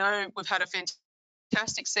 I know we've had a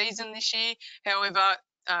fantastic season this year. However,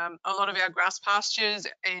 a lot of our grass pastures,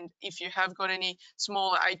 and if you have got any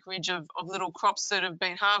smaller acreage of little crops that have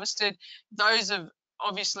been harvested, those have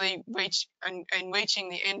obviously reaching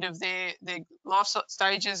the end of their life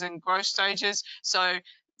stages and growth stages. So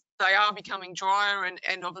they are becoming drier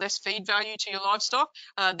and of less feed value to your livestock.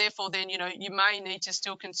 Therefore, then, you may need to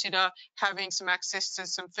still consider having some access to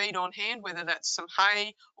some feed on hand, whether that's some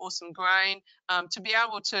hay or some grain, to be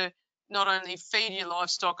able to not only feed your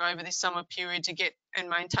livestock over this summer period to get and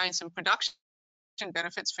maintain some production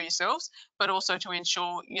benefits for yourselves, but also to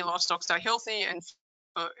ensure your livestock stay healthy and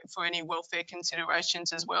for any welfare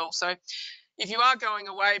considerations as well. So if you are going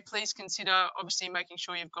away, please consider obviously making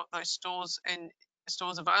sure you've got those stores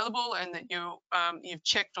available, and that you've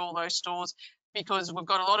checked all those stores, because we've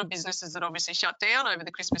got a lot of businesses that obviously shut down over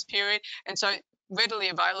the Christmas period, and so readily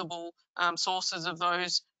available sources of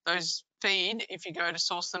those feed, if you go to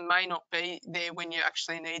source them, may not be there when you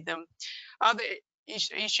actually need them. Other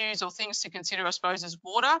issues or things to consider, I suppose, is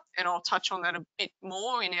water, and I'll touch on that a bit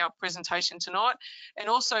more in our presentation tonight, and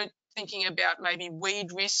also thinking about maybe weed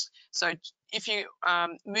risk. So if you're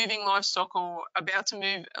moving livestock or about to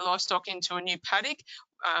move livestock into a new paddock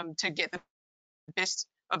to get the best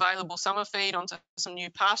available summer feed onto some new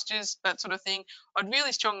pastures, that sort of thing, I'd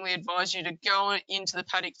really strongly advise you to go into the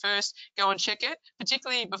paddock first, go and check it,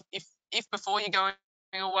 particularly if before you're going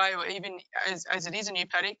away, or even as it is a new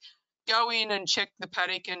paddock, go in and check the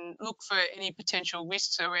paddock and look for any potential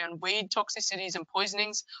risks around weed toxicities and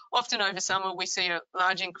poisonings. Often over summer, we see a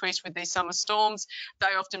large increase with these summer storms.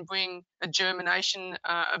 They often bring a germination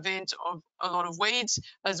event of a lot of weeds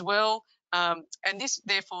as well. And this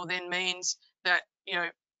therefore then means that,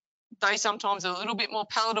 they sometimes are a little bit more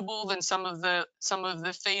palatable than some of the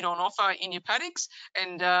feed on offer in your paddocks,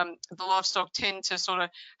 and the livestock tend to sort of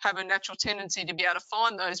have a natural tendency to be able to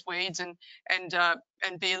find those weeds and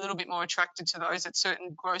be a little bit more attracted to those at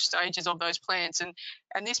certain growth stages of those plants.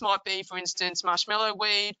 And this might be, for instance, marshmallow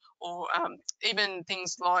weed, or even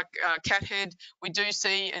things like cathead. We do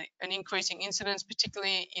see an increasing incidence,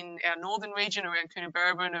 particularly in our northern region around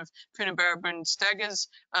Coonabarabran, of Coonabarabran staggers,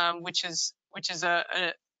 which is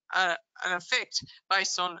an effect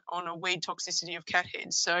based on a weed toxicity of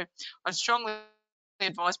catheads. So I strongly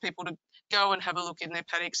advise people to go and have a look in their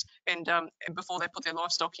paddocks and before they put their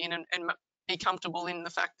livestock in, and be comfortable in the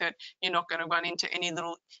fact that you're not going to run into any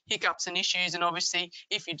little hiccups and issues. And obviously,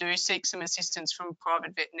 if you do, seek some assistance from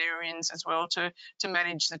private veterinarians as well to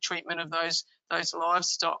manage the treatment of those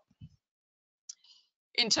livestock.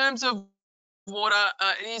 In terms of water,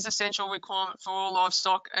 it is an essential requirement for all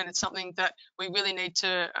livestock, and it's something that we really need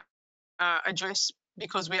to address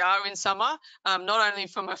because we are in summer, not only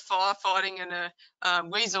from a firefighting and a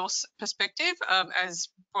resource perspective, as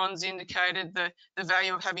Bron's indicated, the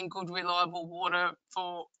value of having good, reliable water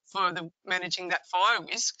for managing that fire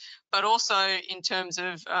risk, but also in terms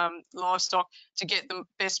of livestock, to get the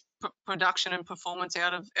best production and performance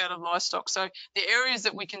out of livestock. So the areas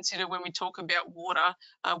that we consider when we talk about water,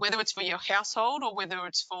 whether it's for your household or whether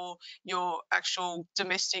it's for your actual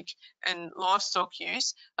domestic and livestock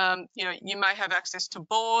use, you may have access to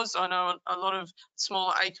bores. I know a lot of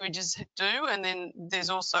smaller acreages do, and then there's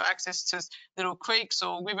also access to little creeks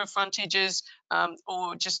or river frontages,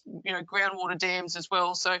 or just groundwater dams as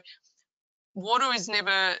well. So water is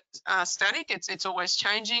never static. It's always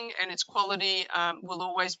changing, and its quality will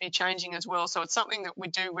always be changing as well. So it's something that we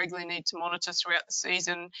do regularly need to monitor throughout the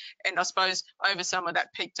season. And I suppose over summer,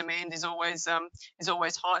 that peak demand is always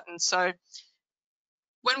heightened. So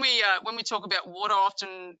when we talk about water,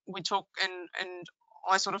 often we talk and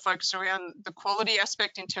I sort of focus around the quality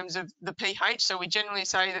aspect in terms of the pH. So we generally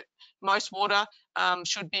say that most water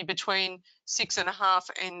should be between 6.5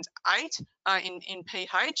 and 8 in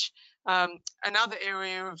pH. Another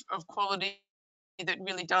area of quality that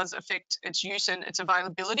really does affect its use and its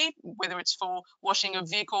availability, whether it's for washing of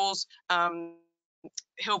vehicles,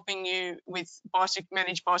 helping you with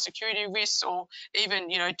manage biosecurity risks, or even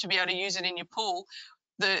to be able to use it in your pool.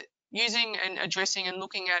 The using and addressing and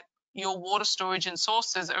looking at your water storage and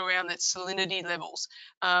sources around its salinity levels.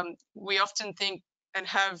 We often think and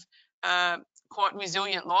have quite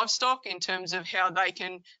resilient livestock in terms of how they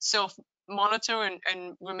can self-monitor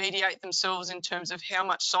and remediate themselves in terms of how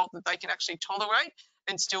much salt that they can actually tolerate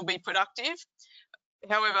and still be productive.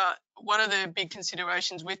 However, one of the big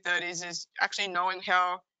considerations with that is actually knowing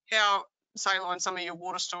how saline some of your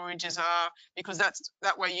water storages are, because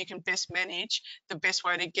that way you can best manage the best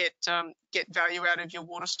way to get value out of your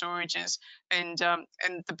water storages. And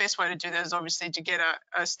the best way to do that is obviously to get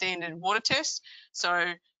a standard water test.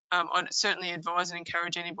 So I'd certainly advise and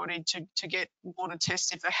encourage anybody to get water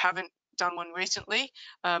tests if they haven't done one recently,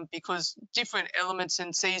 because different elements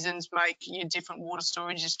and seasons make your different water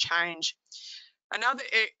storages change. Another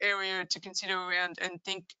area to consider around and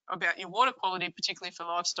think about your water quality, particularly for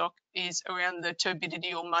livestock, is around the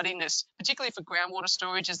turbidity or muddiness, particularly for groundwater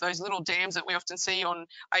storages, those little dams that we often see on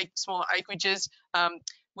smaller acreages.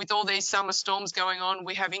 With all these summer storms going on,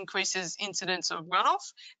 we have increases incidence of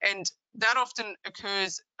runoff, and that often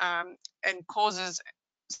occurs and causes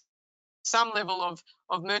some level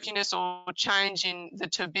of murkiness or change in the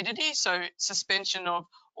turbidity, so suspension of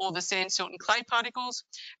all the sand, silt and clay particles.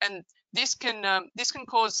 And this can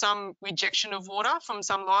cause some rejection of water from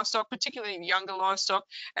some livestock, particularly younger livestock.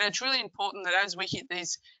 And it's really important that as we hit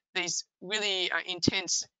these really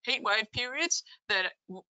intense heat wave periods, that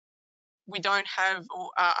we don't have or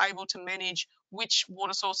are able to manage which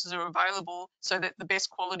water sources are available, so that the best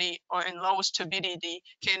quality and lowest turbidity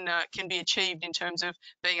can be achieved in terms of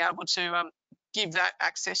being able to give that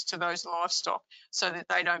access to those livestock, so that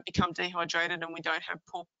they don't become dehydrated and we don't have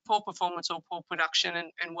poor performance or poor production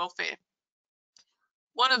and welfare.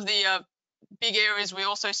 One of the big areas we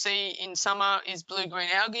also see in summer is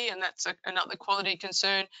blue-green algae, and that's another quality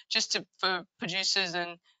concern just for producers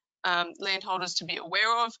and landholders to be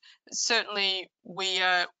aware of. Certainly,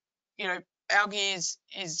 algae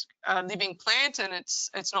is a living plant, and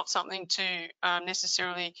it's not something to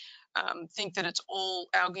necessarily think that it's all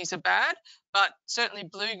algae are bad, but certainly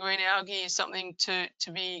blue-green algae is something to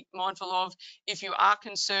be mindful of. If you are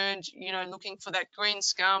concerned, looking for that green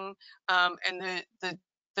scum and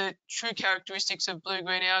the true characteristics of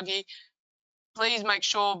blue-green algae, please make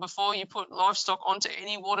sure before you put livestock onto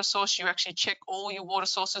any water source, you actually check all your water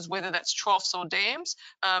sources, whether that's troughs or dams,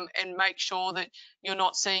 and make sure that you're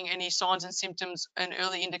not seeing any signs and symptoms and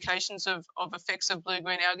early indications of effects of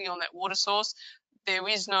blue-green algae on that water source. There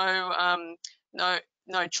is no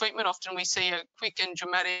treatment. Often we see a quick and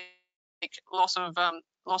dramatic loss of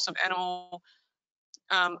animal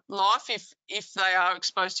life if they are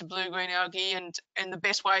exposed to blue-green algae, and the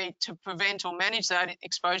best way to prevent or manage that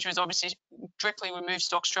exposure is obviously directly remove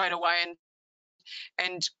stock straight away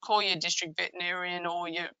and call your district veterinarian or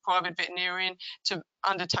your private veterinarian to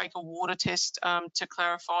undertake a water test to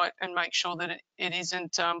clarify it and make sure that it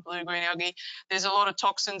isn't blue-green algae. There's a lot of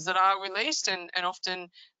toxins that are released, and often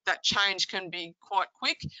that change can be quite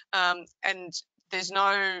quick, and there's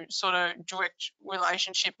no sort of direct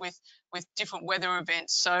relationship with different weather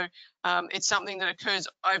events. So it's something that occurs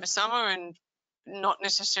over summer and not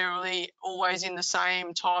necessarily always in the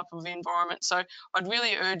same type of environment. So I'd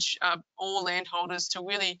really urge all landholders to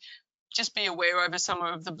really just be aware over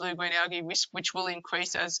summer of the blue-green algae risk, which will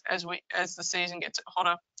increase as the season gets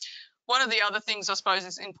hotter. One of the other things I suppose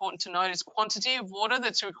is important to note is quantity of water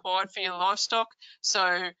that's required for your livestock.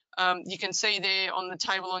 So you can see there on the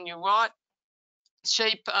table on your right,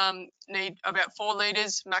 sheep need about 4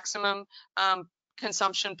 litres maximum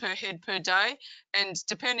consumption per head per day, and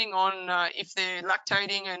depending on if they're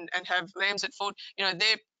lactating and have lambs at foot,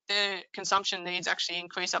 their consumption needs actually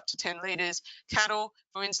increase up to 10 litres. Cattle,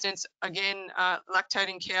 for instance, again,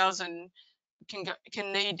 lactating cows and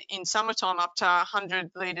can need in summertime up to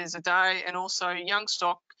 100 litres a day, and also young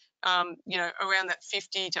stock, around that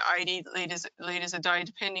 50 to 80 litres a day,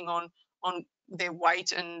 depending on their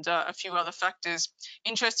weight and a few other factors.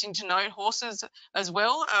 Interesting to note, horses as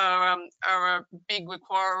well are a big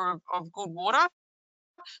requirer of good water,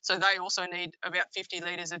 so they also need about 50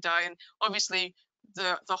 litres a day. And obviously,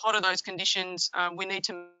 the hotter those conditions, we need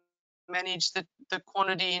to manage the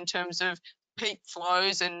quantity in terms of peak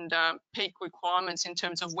flows and peak requirements in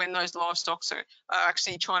terms of when those livestock are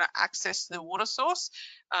actually trying to access the water source.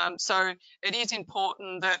 So it is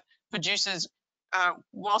important that producers,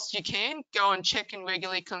 whilst you can, go and check and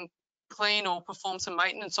regularly clean or perform some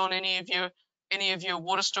maintenance on any of your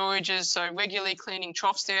water storages. So regularly cleaning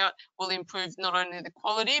troughs out will improve not only the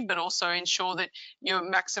quality but also ensure that you're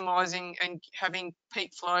maximising and having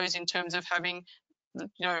peak flows in terms of having,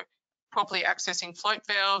 properly accessing float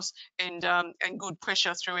valves and good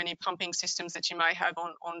pressure through any pumping systems that you may have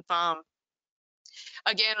on farm.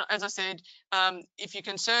 Again, as I said, if you're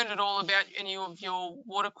concerned at all about any of your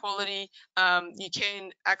water quality, you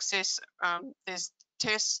can access, there's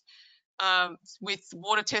tests with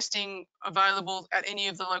water testing available at any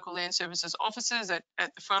of the local land services offices. At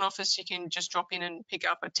the front office, you can just drop in and pick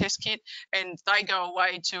up a test kit, and they go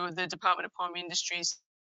away to the Department of Primary Industries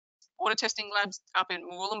water testing labs up in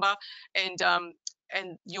Murwillumbah,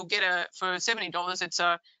 and you'll get for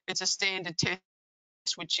 $70. It's a standard test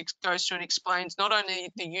which goes through and explains not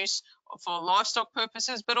only the use for livestock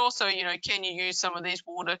purposes, but also, can you use some of these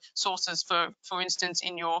water sources for instance,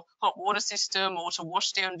 in your hot water system, or to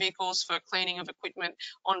wash down vehicles for cleaning of equipment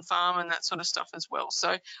on farm and that sort of stuff as well.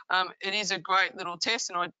 So it is a great little test,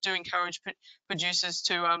 and I do encourage producers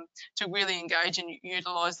to really engage and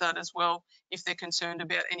utilise that as well if they're concerned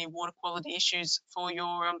about any water quality issues for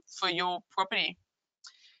your property.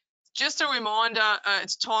 Just a reminder,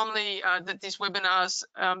 it's timely that this webinar's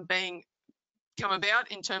being come about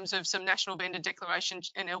in terms of some national vendor declaration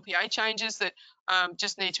and LPA changes that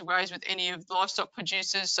just need to raise with any of the livestock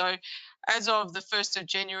producers. So as of the 1st of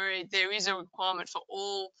January, there is a requirement for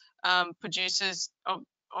all producers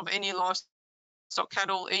of any livestock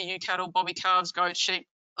cattle, EU cattle, bobby calves, goats, sheep,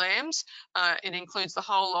 lambs. It includes the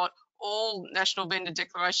whole lot. All national vendor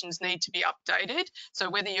declarations need to be updated. So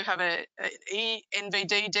whether you have an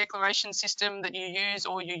NVD declaration system that you use,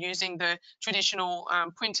 or you're using the traditional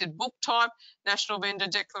printed book type national vendor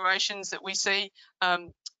declarations that we see,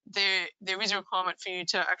 there is a requirement for you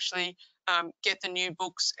to actually get the new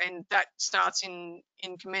books, and that starts in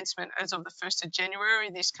commencement as of the 1st of January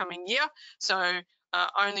this coming year. So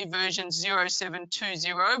only version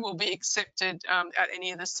 0720 will be accepted at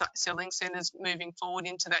any of the selling centres moving forward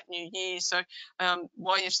into that new year. So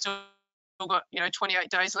while you've still got 28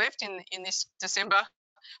 days left in this December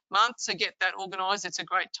month to get that organised, it's a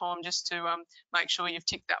great time just to make sure you've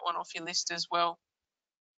ticked that one off your list as well.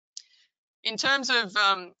 In terms of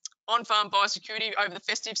on-farm biosecurity over the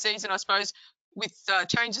festive season, I suppose with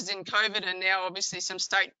changes in COVID and now obviously some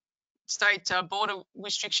state border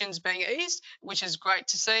restrictions being eased, which is great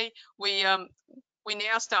to see. We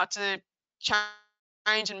now start to change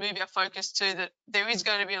change and move our focus to that there is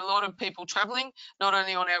going to be a lot of people travelling, not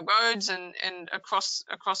only on our roads and across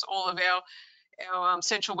all of our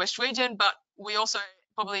Central West region, but we also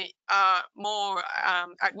probably are more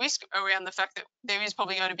at risk around the fact that there is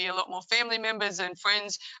probably going to be a lot more family members and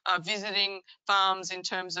friends visiting farms in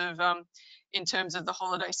terms of the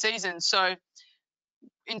holiday season. So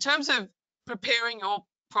in terms of preparing your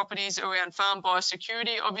properties around farm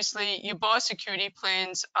biosecurity, obviously your biosecurity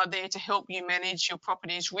plans are there to help you manage your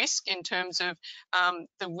property's risk in terms of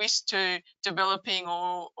the risk to developing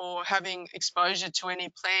or having exposure to any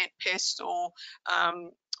plant, pest or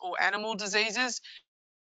animal diseases.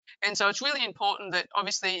 And so it's really important that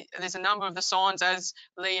obviously there's a number of the signs, as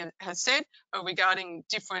Lee has said, regarding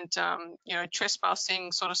different,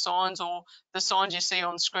 trespassing sort of signs or the signs you see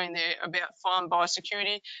on screen there about farm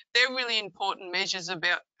biosecurity. They're really important measures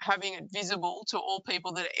about having it visible to all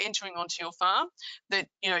people that are entering onto your farm, that,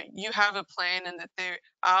 you have a plan and that there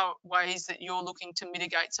are ways that you're looking to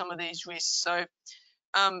mitigate some of these risks. So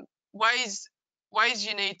ways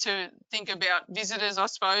you need to think about visitors, I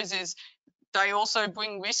suppose, is they also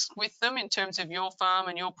bring risk with them in terms of your farm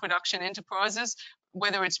and your production enterprises,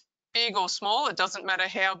 whether it's big or small. It doesn't matter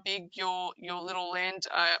how big your little land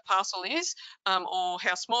parcel is or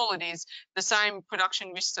how small it is. The same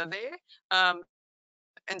production risks are there.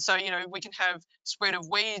 And so, we can have spread of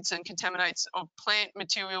weeds and contaminates of plant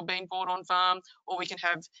material being brought on farm, or we can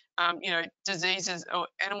have, diseases or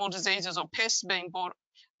animal diseases or pests being brought,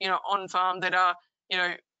 on farm that are,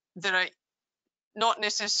 that are not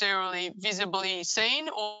necessarily visibly seen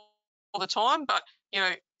all the time, but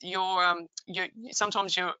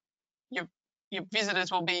sometimes your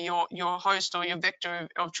visitors will be your host or your vector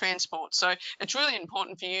of transport. So it's really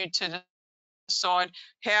important for you to decide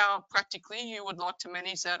how practically you would like to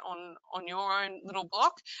manage that on your own little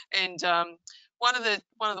block. And one of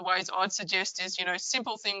the ways I'd suggest is,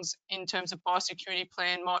 simple things in terms of biosecurity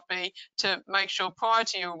plan might be to make sure prior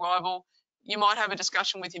to your arrival, you might have a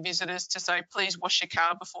discussion with your visitors to say, please wash your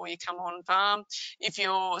car before you come on farm. If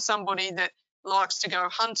you're somebody that likes to go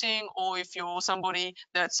hunting, or if you're somebody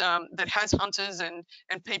that has hunters and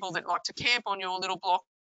people that like to camp on your little block,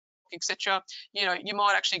 etc., you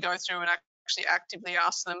might actually go through and actually actively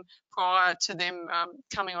ask them prior to them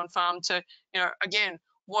coming on farm to, again,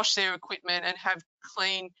 wash their equipment and have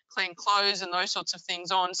clean clothes and those sorts of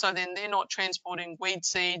things on, so then they're not transporting weed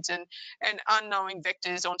seeds and unknowing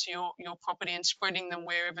vectors onto your property and spreading them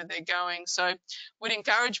wherever they're going. So we'd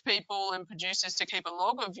encourage people and producers to keep a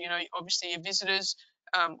log of, obviously your visitors,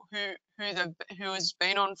 who has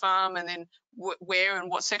been on farm, and then where and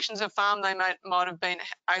what sections of farm they might have been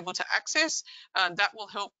able to access. That will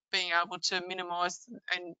help being able to minimise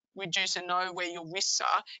and reduce and know where your risks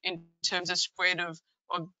are in terms of spread of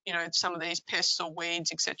some of these pests or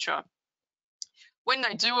weeds, etc. When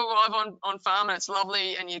they do arrive on farm and it's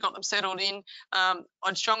lovely and you've got them settled in,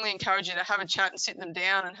 I'd strongly encourage you to have a chat and sit them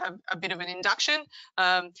down and have a bit of an induction.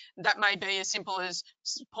 That may be as simple as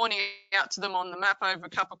pointing out to them on the map over a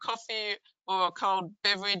cup of coffee or a cold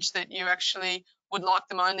beverage that you actually would like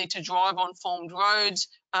them only to drive on formed roads.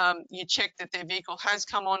 You check that their vehicle has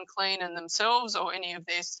come on clean and themselves, or any of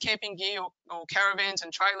their camping gear or caravans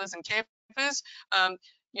and trailers and campers.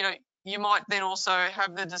 You might then also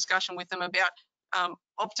have the discussion with them about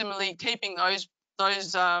optimally keeping those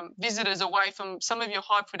visitors away from some of your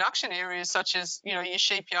high production areas, such as your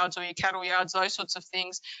sheep yards or your cattle yards, those sorts of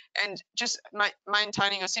things, and just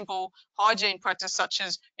maintaining a simple hygiene practice such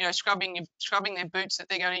as scrubbing their boots that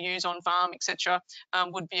they're going to use on farm, etc.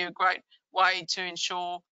 Would be a great way to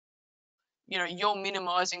ensure you're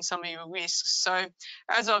minimising some of your risks. So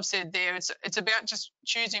as I've said there, it's about just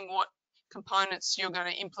choosing what components you're going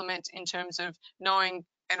to implement in terms of knowing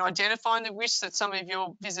and identifying the risks that some of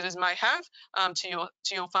your visitors may have to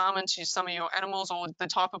your farm and to some of your animals, or the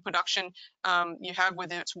type of production you have,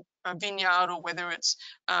 whether it's a vineyard or whether it's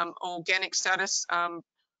organic status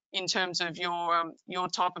in terms of your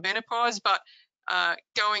type of enterprise. But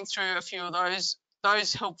going through a few of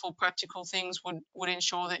those helpful practical things would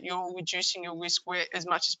ensure that you're reducing your risk as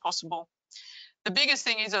much as possible. The biggest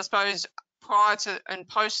thing is, I suppose, prior to and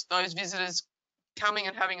post those visitors coming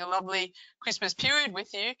and having a lovely Christmas period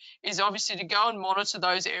with you, is obviously to go and monitor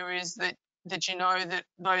those areas that that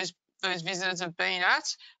those visitors have been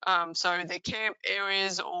at. So their camp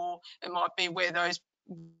areas, or it might be where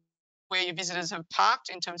your visitors have parked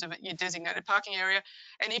in terms of your designated parking area.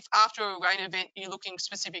 And if after a rain event you're looking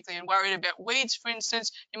specifically and worried about weeds, for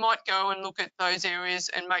instance, you might go and look at those areas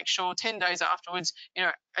and make sure 10 days afterwards,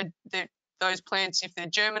 those plants, if they're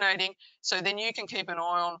germinating, so then you can keep an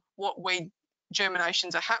eye on what weed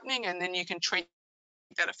germinations are happening, and then you can treat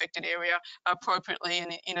that affected area appropriately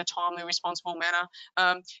and in a timely, responsible manner.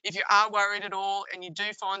 If you are worried at all and you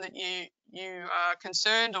do find that you are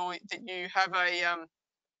concerned or that you have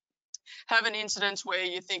an incident where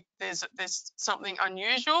you think there's something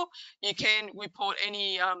unusual, you can report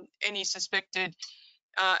any suspected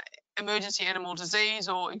emergency animal disease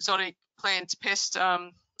or exotic plant pest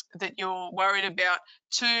that you're worried about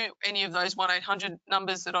to any of those 1-800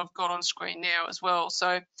 numbers that I've got on screen now as well.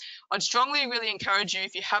 So I'd strongly really encourage you,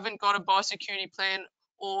 if you haven't got a biosecurity plan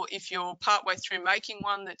or if you're partway through making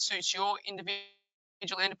one that suits your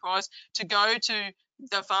individual enterprise, to go to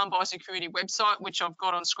the Farm Biosecurity website, which I've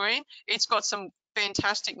got on screen. It's got some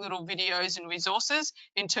fantastic little videos and resources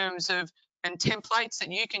in terms of, and templates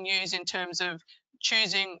that you can use in terms of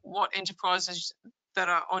choosing what enterprises that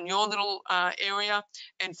are on your little area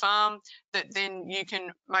and farm, that then you can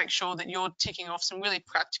make sure that you're ticking off some really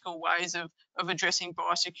practical ways of addressing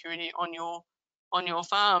biosecurity on your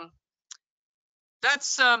farm.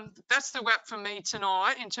 That's the wrap from me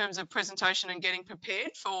tonight in terms of presentation and getting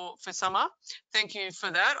prepared for summer. Thank you for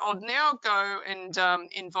that. I'll now go and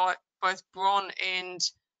invite both Bron and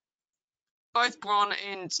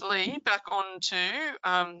Lee back on to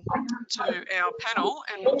our panel,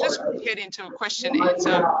 and we'll just get into a question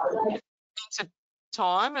answer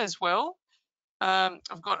time as well.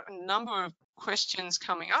 I've got a number of questions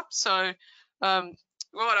coming up, so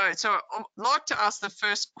righto. So I'd like to ask the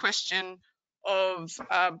first question of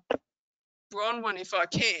Bronwyn, if I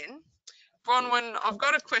can. Bronwyn, I've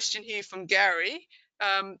got a question here from Gary.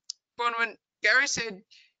 Bronwyn, Gary said,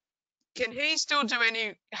 can he still do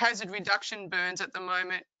any hazard reduction burns at the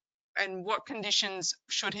moment, and what conditions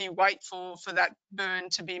should he wait for that burn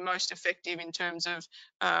to be most effective in terms of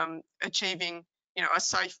achieving, a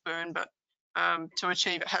safe burn, but to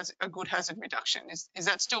achieve a good hazard reduction? Is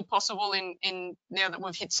that still possible in now that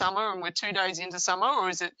we've hit summer and we're 2 days into summer, or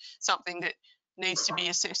is it something that needs to be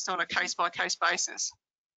assessed on a case-by-case basis?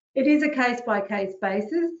 It is a case-by-case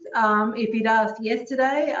basis. If you'd asked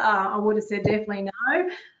yesterday, I would have said definitely no.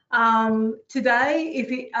 Today,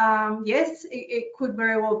 if yes, it could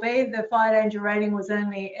very well be. The fire danger rating was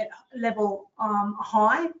only at level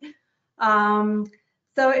high.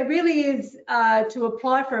 So it really is to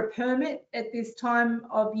apply for a permit at this time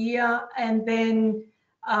of year, and then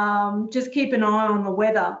just keep an eye on the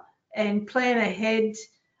weather and plan ahead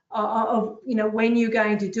of when you're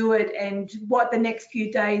going to do it and what the next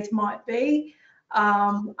few days might be.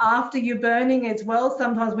 After you're burning as well,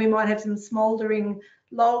 sometimes we might have some smouldering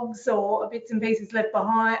logs or bits and pieces left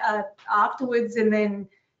behind afterwards, and then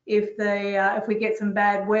if we get some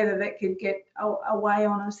bad weather, that could get away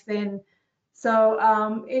on us then. So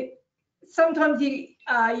sometimes you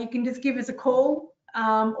can just give us a call,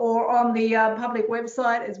 or on the public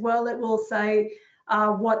website as well, it will say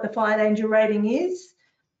what the fire danger rating is.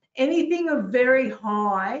 Anything of very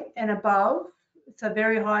high and above, so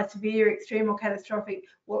very high, severe, extreme or catastrophic,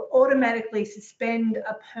 will automatically suspend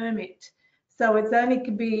a permit. So it's only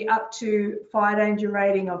could be up to fire danger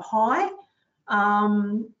rating of high.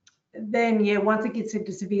 Then yeah, once it gets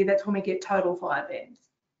into severe, that's when we get total fire bans.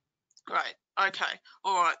 Great. Okay.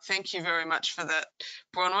 All right. Thank you very much for that,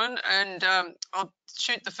 Bronwyn. And I'll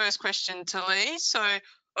shoot the first question to Lee. So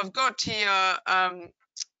I've got here,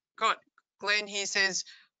 got Glenn here says,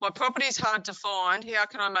 my property is hard to find. How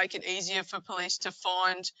can I make it easier for police to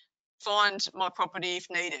find my property if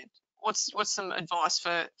needed? What's some advice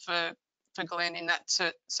for Glenn in that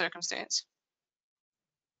circumstance?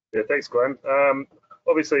 Yeah, thanks, Glenn.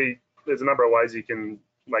 Obviously, there's a number of ways you can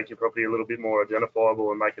make your property a little bit more identifiable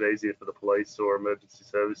and make it easier for the police or emergency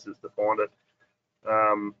services to find it.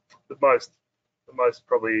 The most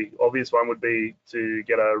probably obvious one would be to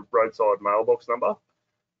get a roadside mailbox number.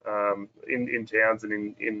 In towns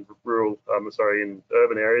and in rural, in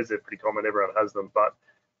urban areas, they're pretty common. Everyone has them, but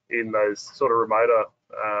in those sort of remoter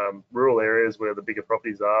rural areas where the bigger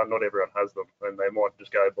properties are, not everyone has them, and they might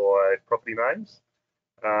just go by property names.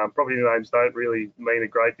 Property names don't really mean a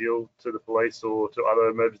great deal to the police or to other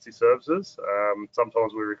emergency services.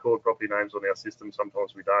 Sometimes we record property names on our system,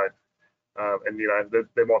 sometimes we don't. And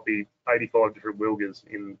there might be 85 different wilgers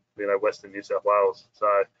in Western New South Wales. So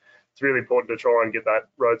it's really important to try and get that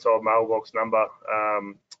roadside mailbox number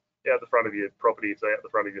out the front of your property, so out the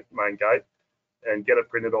front of your main gate, and get it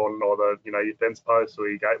printed on either your fence posts or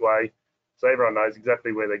your gateway, so everyone knows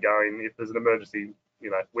exactly where they're going. If there's an emergency,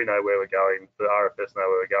 we know where we're going. The RFS know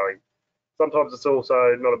where we're going. Sometimes it's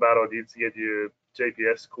also not a bad idea to get your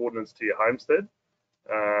GPS coordinates to your homestead.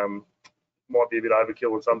 Might be a bit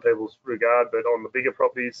overkill in some people's regard, but on the bigger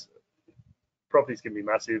properties can be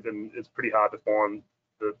massive, and it's pretty hard to find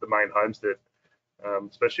the main homestead.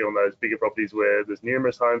 especially on those bigger properties where there's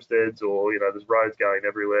numerous homesteads or, there's roads going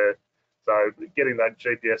everywhere. So getting that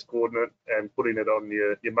GPS coordinate and putting it on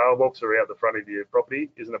your mailbox or out the front of your property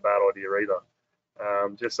isn't a bad idea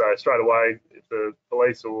either. Just so straight away, if the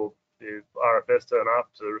police or the RFS turn up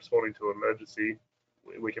to responding to an emergency,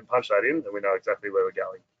 we can punch that in and we know exactly where we're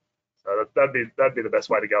going. So that'd be the best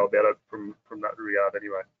way to go about it from that regard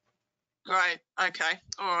anyway. Great. Okay.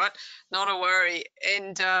 All right. Not a worry.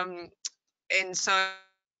 And so,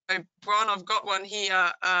 Brian, I've got one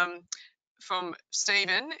here from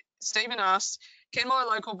Stephen. Stephen asks, can my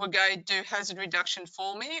local brigade do hazard reduction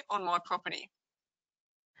for me on my property?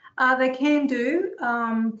 They can do.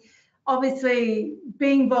 Obviously,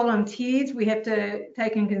 being volunteers, we have to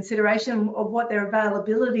take in consideration of what their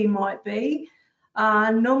availability might be.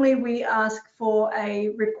 Normally, we ask for a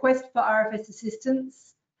request for RFS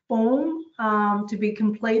assistance form to be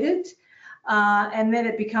completed, and then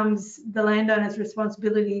it becomes the landowner's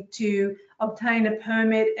responsibility to obtain a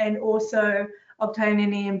permit and also obtain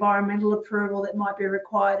any environmental approval that might be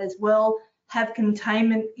required as well, have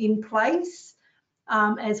containment in place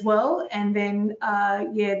as well, and then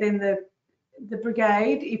then the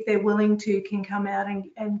brigade, if they're willing to, can come out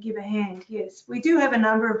and give a hand. Yes, we do have a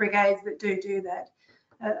number of brigades that do that.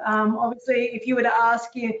 Obviously, if you were to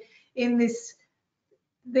ask you in these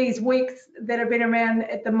weeks that have been around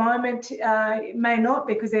at the moment, it may not,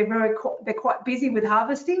 because they're quite busy with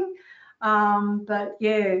harvesting. But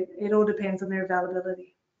yeah, it all depends on their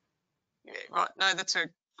availability. Yeah, right. No, that's a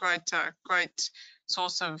great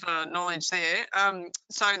source of knowledge there.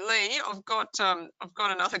 So Lee, I've got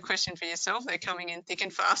another question for yourself. They're coming in thick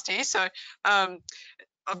and fast here. So I've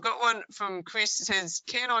got one from Chris. It says,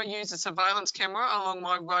 can I use a surveillance camera along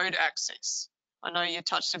my road access? I know you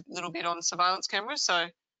touched a little bit on surveillance cameras. So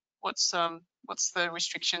what's the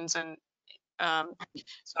restrictions and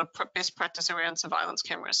sort of best practice around surveillance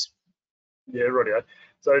cameras? Yeah, rightio.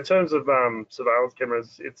 So in terms of surveillance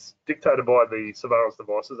cameras, it's dictated by the Surveillance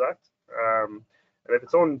Devices Act. And if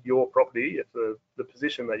it's on your property, if the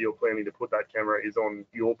position that you're planning to put that camera is on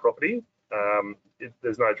your property,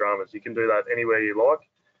 there's no dramas. You can do that anywhere you like.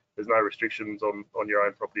 There's no restrictions on your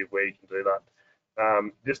own property of where you can do that.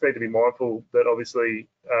 Just need to be mindful that obviously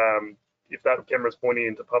if that camera is pointing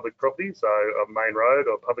into public property, so a main road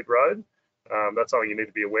or public road, that's something you need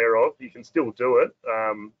to be aware of. You can still do it,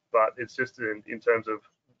 but it's just in terms of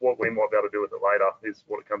what we might be able to do with it later is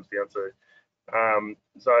what it comes down to.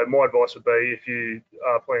 So my advice would be, if you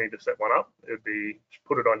are planning to set one up, it'd be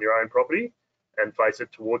put it on your own property and face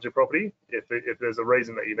it towards your property. If there's a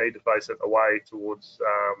reason that you need to face it away towards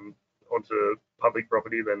onto public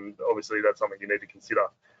property, then obviously that's something you need to consider.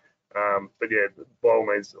 But yeah, by all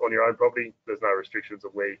means, on your own property, there's no restrictions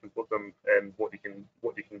of where you can put them and what you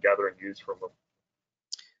can gather and use from them.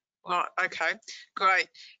 Right. Okay. Great.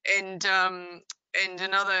 And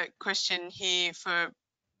another question here for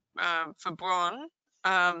Bron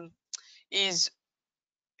is,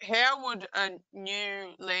 how would a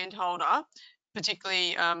new landholder,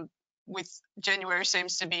 particularly with January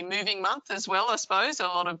seems to be moving month as well, I suppose a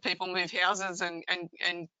lot of people move houses and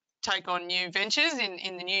take on new ventures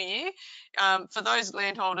in the new year. For those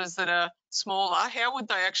landholders that are smaller, how would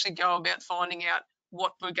they actually go about finding out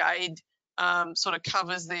what brigade sort of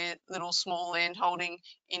covers their little small landholding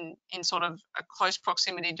in sort of a close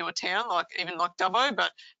proximity to a town, like Dubbo,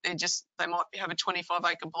 but they might have a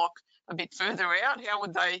 25-acre block a bit further out? How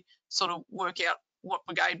would they sort of work out what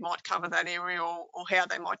brigade might cover that area, or how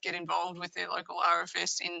they might get involved with their local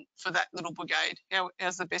RFS for that little brigade?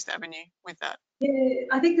 How's the best avenue with that? Yeah,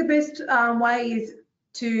 I think the best way is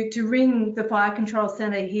to ring the Fire Control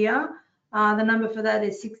Centre here. The number for that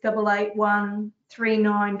is 6881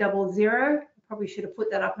 3900. Probably should have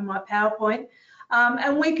put that up in my PowerPoint.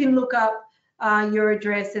 And we can look up your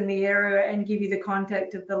address in the area and give you the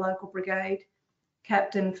contact of the local brigade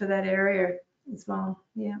captain for that area as well.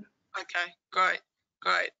 Yeah. Okay, great.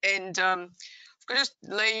 And I've got to just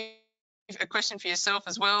leave a question for yourself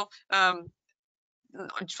as well.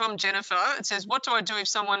 From Jennifer, it says, what do I do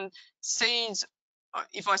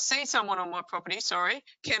if I see someone on my property,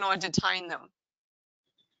 can I detain them?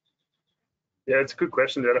 Yeah, it's a good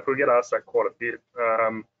question, Jennifer. We get asked that quite a bit.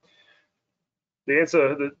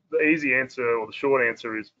 The easy answer, or the short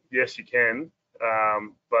answer, is yes, you can,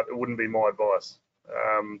 but it wouldn't be my advice.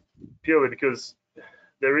 Purely because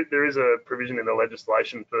there is a provision in the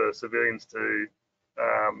legislation for civilians to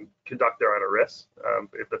conduct their own arrests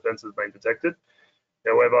if the offence has been detected.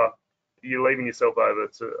 However, you're leaving yourself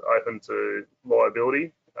open to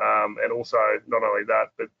liability, and also not only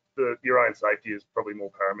that, but your own safety is probably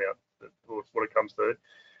more paramount. What it comes to.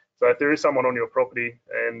 So if there is someone on your property,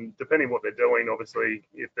 and depending what they're doing, obviously,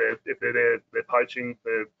 if they're there, they're poaching,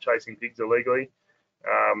 they're chasing pigs illegally,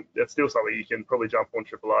 that's still something you can probably jump on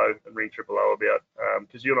Triple O and ring Triple O about,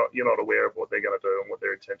 because you're not aware of what they're going to do and what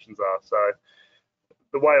their intentions are. So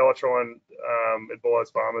the way I try and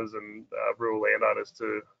advise farmers and rural landowners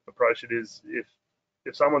to approach it is,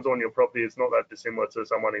 if someone's on your property, it's not that dissimilar to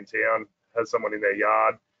someone in town has someone in their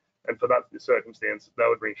yard, and for that circumstance, they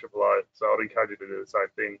would ring Triple O. So I'd encourage you to do the same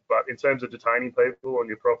thing. But in terms of detaining people on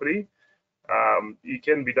your property, you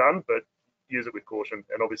can be done, but use it with caution.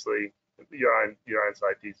 And obviously, your own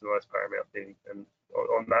safety is the most paramount thing. And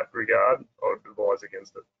on that regard, I would advise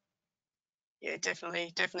against it. Yeah,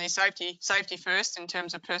 definitely. Safety first. In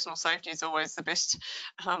terms of personal safety is always the best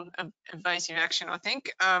evasive action, I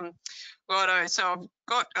think. Righto, so I've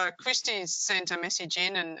got Christy's sent a message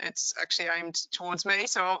in, and it's actually aimed towards me.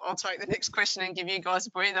 So I'll take the next question and give you guys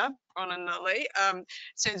a breather, Ron and Lee. It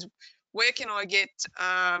says, where can I get,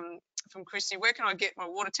 from Christy, where can I get my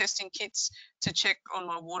water testing kits to check on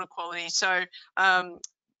my water quality? So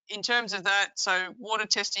in terms of that, so water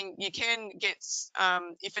testing, you can get,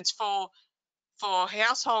 if it's for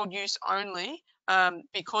household use only,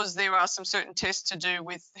 because there are some certain tests to do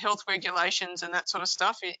with health regulations and that sort of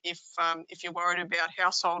stuff. If you're worried about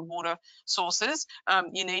household water sources,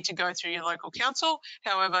 you need to go through your local council.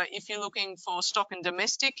 However, if you're looking for stock and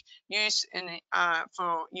domestic use and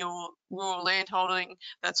for your rural land holding,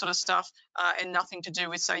 that sort of stuff, and nothing to do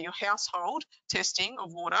with, say, your household testing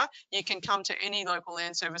of water, you can come to any local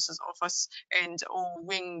land services office or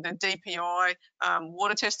ring the DPI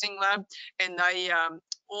water testing lab, and they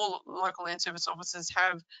all local land service offices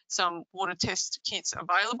have some water test kits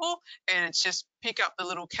available, and it's just pick up the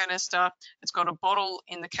little canister. It's got a bottle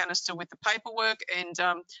in the canister with the paperwork,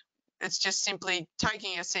 and it's just simply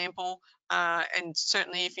taking a sample, and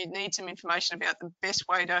certainly if you need some information about the best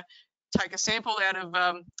way to take a sample out of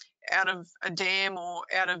a dam or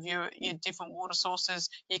out of your different water sources,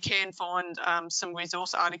 you can find some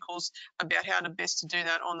resource articles about how to best to do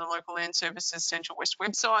that on the local land services Central West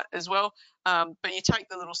website as well. But you take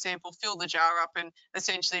the little sample, fill the jar up, and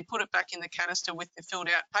essentially put it back in the canister with the filled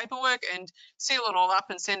out paperwork, and seal it all up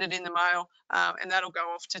and send it in the mail, and that'll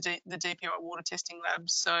go off to the DPI water testing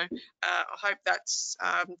labs. So I hope that's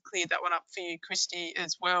cleared that one up for you, Christy,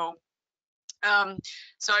 as well.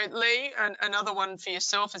 So Lee, another one for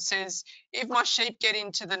yourself. It says, if my sheep get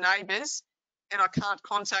into the neighbours and I can't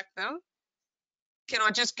contact them, can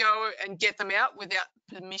I just go and get them out without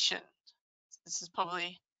permission? This is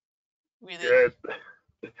probably really... Yeah,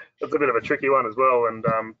 that's a bit of a tricky one as well, and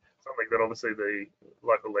something that obviously the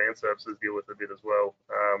local land services deal with a bit as well.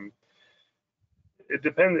 It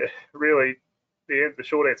depends, really. The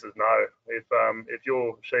short answer is no. If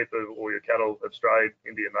your sheep or your cattle have strayed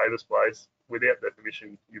into your neighbour's place without their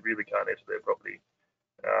permission, you really can't enter their property.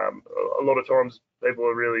 A lot of times, people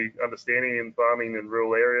are really understanding in farming in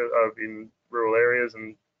rural areas,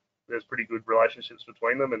 and there's pretty good relationships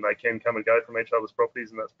between them, and they can come and go from each other's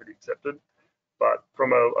properties, and that's pretty accepted. But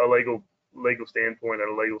from a legal standpoint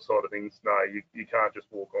and a legal side of things, no, you can't just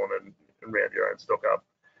walk on and round your own stock up.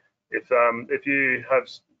 If you have,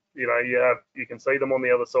 you can see them on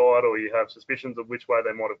the other side, or you have suspicions of which way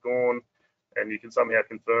they might have gone, and you can somehow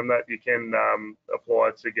confirm that, you can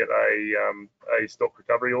apply to get a stock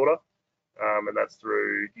recovery order, and that's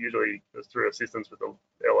usually through assistance with the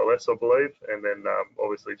LLS, I believe, and then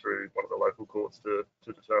obviously through one of the local courts to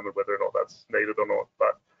determine whether or not that's needed or not.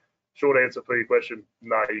 But short answer for your question,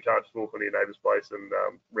 no, you can't just walk onto your neighbour's place and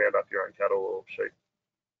round up your own cattle or sheep.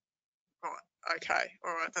 Right. Okay.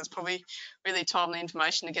 All right. That's probably really timely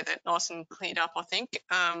information to get that nice and cleared up, I think.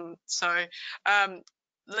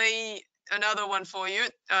 Lee, another one for you.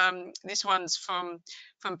 This one's from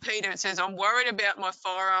Peter. It says, I'm worried about my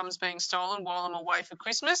firearms being stolen while I'm away for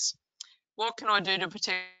Christmas. What can I do to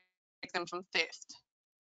protect them from theft?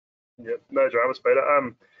 Yeah, no dramas, Peter.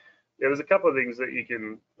 Yeah, there's a couple of things that you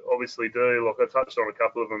can obviously do. Like I touched on a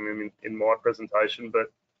couple of them in my presentation,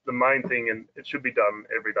 but the main thing, and it should be done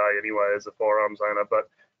every day anyway as a firearms owner, but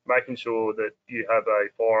making sure that you have a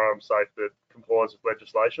firearm safe that complies with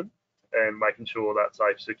legislation, and making sure that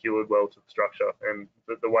safe's secured well to the structure, and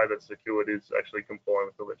the way that's secured is actually complying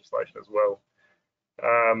with the legislation as well.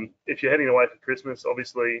 If you're heading away for Christmas,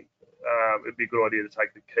 obviously it'd be a good idea to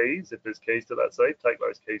take the keys. If there's keys to that safe, take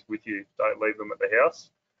those keys with you. Don't leave them at the house.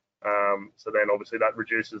 So then obviously that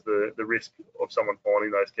reduces the risk of someone finding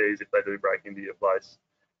those keys if they do break into your place.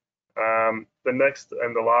 The next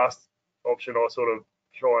and the last option I sort of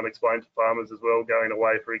try and explain to farmers as well, going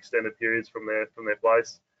away for extended periods from their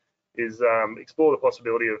place, is explore the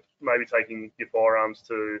possibility of maybe taking your firearms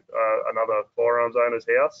to another firearms owner's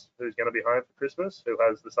house who's going to be home for Christmas, who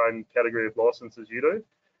has the same category of license as you do.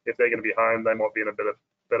 If they're going to be home, they might be in a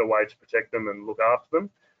better way to protect them and look after them.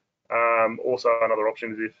 Also, another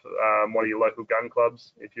option is if one of your local gun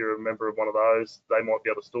clubs, if you're a member of one of those, they might be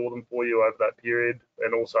able to store them for you over that period.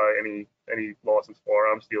 And also, any licensed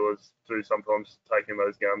firearms dealers do sometimes take in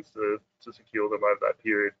those guns to secure them over that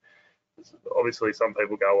period. Obviously, some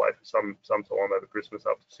people go away for some time over Christmas,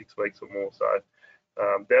 up to 6 weeks or more. So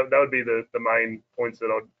that would be the main points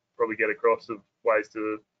that I'd probably get across of ways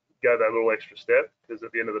to go that little extra step, because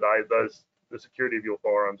at the end of the day, the security of your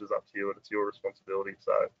firearms is up to you and it's your responsibility.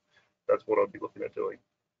 So that's what I'd be looking at doing.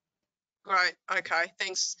 Great. Okay.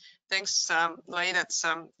 Thanks, Lee. That's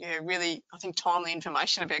yeah, really, I think, timely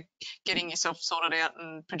information about getting yourself sorted out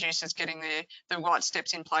and producers getting the right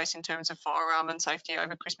steps in place in terms of firearm and safety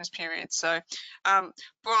over Christmas period. So,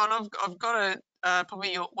 Brian, I've got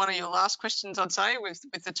probably one of your last questions, I'd say,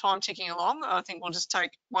 with the time ticking along. I think we'll just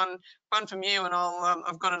take one from you, and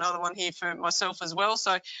I've got another one here for myself as well.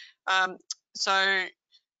 So,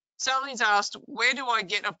 Sally's asked, where do I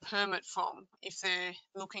get a permit from if they're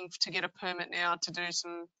looking to get a permit now to do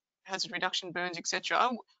some hazard reduction burns,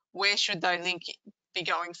 etc.? Where should they be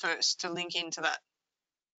going first to link into that?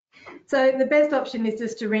 So the best option is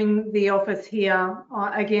just to ring the office here,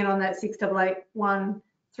 again on that 6881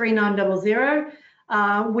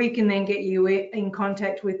 3900. We can then get you in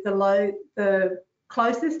contact with the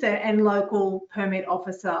closest and local permit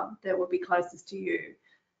officer that would be closest to you.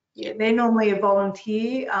 Yeah, they're normally a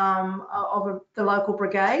volunteer of the local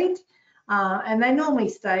brigade, and they normally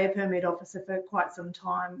stay a permit officer for quite some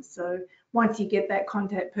time. So once you get that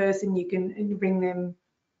contact person, you can bring them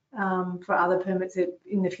for other permits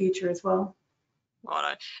in the future as well.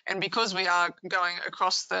 Righto. And because we are going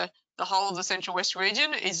across the whole of the Central West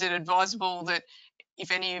region, is it advisable that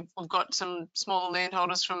if we've got some smaller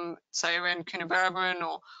landholders from, say, around Coonabarabran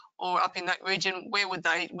or up in that region, where would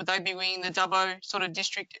they be ringing the Dubbo sort of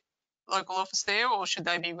district local office there, or should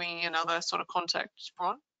they be ringing another sort of contact,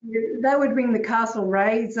 Brian? They would ring the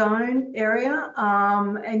Castlereagh zone area,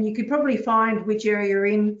 and you could probably find which area you're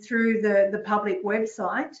in through the public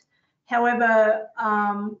website. However,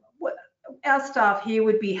 our staff here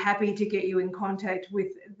would be happy to get you in contact with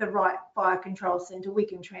the right fire control centre. We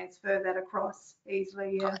can transfer that across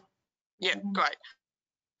easily. Yeah. Yeah, great.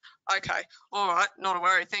 Okay, all right, not a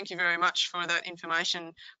worry. Thank you very much for that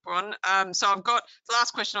information, Bron. So I've got the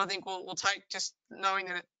last question. I think we'll take, just knowing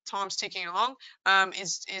that time's ticking along.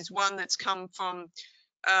 Is one that's come from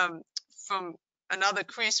another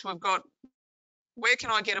Chris. We've got, where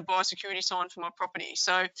can I get a biosecurity sign for my property?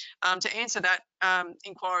 So to answer that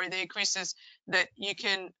inquiry there, Chris, is that you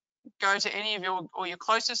can go to any of your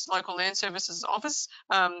closest local land services office.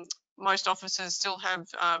 Most offices still have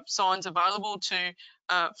signs available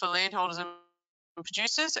for landholders and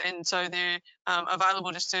producers, and so they're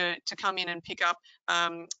available just to come in and pick up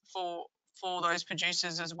for those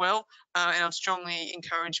producers as well. And I'd strongly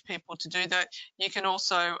encourage people to do that. You can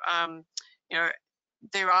also,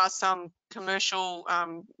 there are some commercial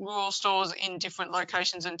rural stores in different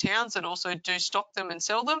locations and towns that also do stock them and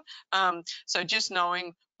sell them. So just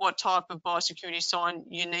knowing what type of biosecurity sign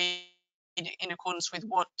you need in accordance with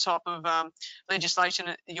what type of legislation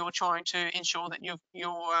you're trying to ensure that you're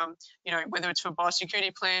whether it's for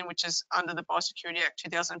biosecurity plan, which is under the Biosecurity Act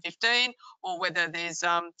 2015, or whether there's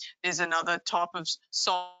another type of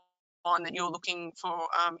sign that you're looking for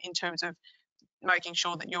in terms of making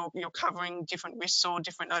sure that you're covering different risks or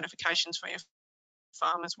different notifications for your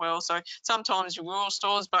farm as well. So sometimes your rural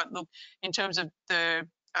stores, but look, in terms of the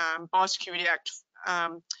Biosecurity Act,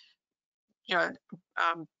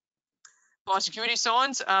 biosecurity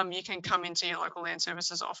signs, you can come into your local land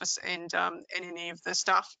services office, and any of the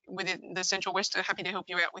staff within the Central West are happy to help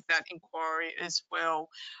you out with that inquiry as well.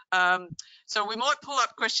 So we might pull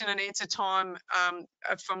up question and answer time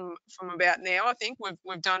from about now. I think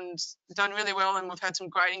we've done really well, and we've had some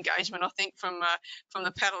great engagement, I think, from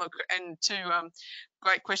the panel, and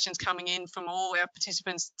great questions coming in from all our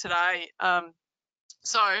participants today.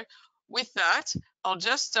 So with that, I'll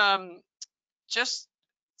just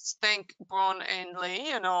thank Bron and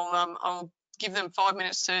Lee, and I'll give them 5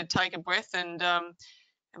 minutes to take a breath and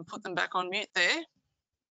put them back on mute there.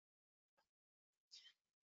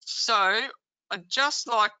 So I'd just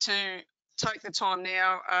like to take the time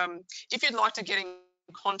now. If you'd like to get in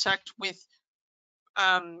contact with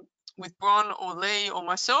Bron or Lee or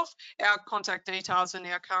myself, our contact details are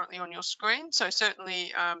now currently on your screen. So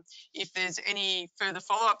certainly, if there's any further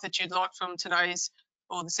follow-up that you'd like from today's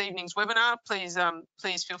or this evening's webinar, please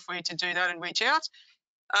feel free to do that and reach out.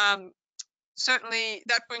 Certainly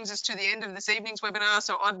that brings us to the end of this evening's webinar.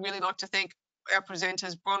 So I'd really like to thank our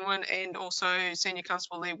presenters, Bronwyn and also Senior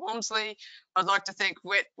Constable Lee Walmsley. I'd like to thank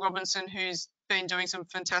Rhett Robinson, who's been doing some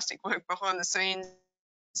fantastic work behind the scenes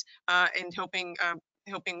and helping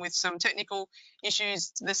with some technical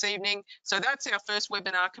issues this evening. So that's our first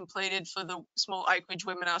webinar completed for the Small Acreage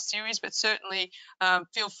webinar series, but certainly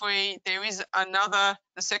feel free. There is another,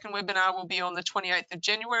 the second webinar will be on the 28th of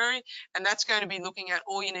January, and that's going to be looking at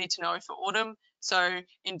all you need to know for autumn. So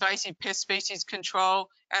invasive pest species control,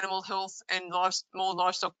 animal health and more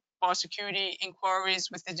livestock biosecurity inquiries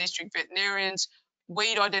with the district veterinarians,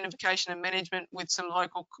 weed identification and management with some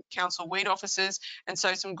local council weed officers, and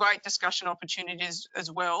so some great discussion opportunities as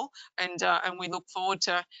well. And we look forward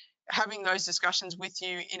to having those discussions with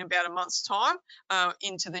you in about a month's time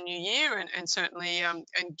into the new year, and certainly and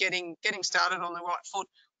getting started on the right foot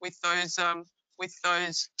with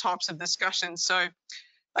those types of discussions. So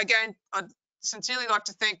again, I'd sincerely like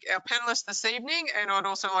to thank our panelists this evening, and I'd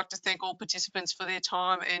also like to thank all participants for their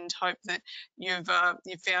time and hope that you've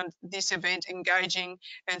found this event engaging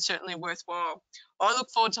and certainly worthwhile. I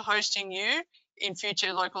look forward to hosting you in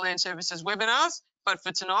future Local Land Services webinars, but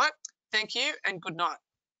for tonight, thank you and good night.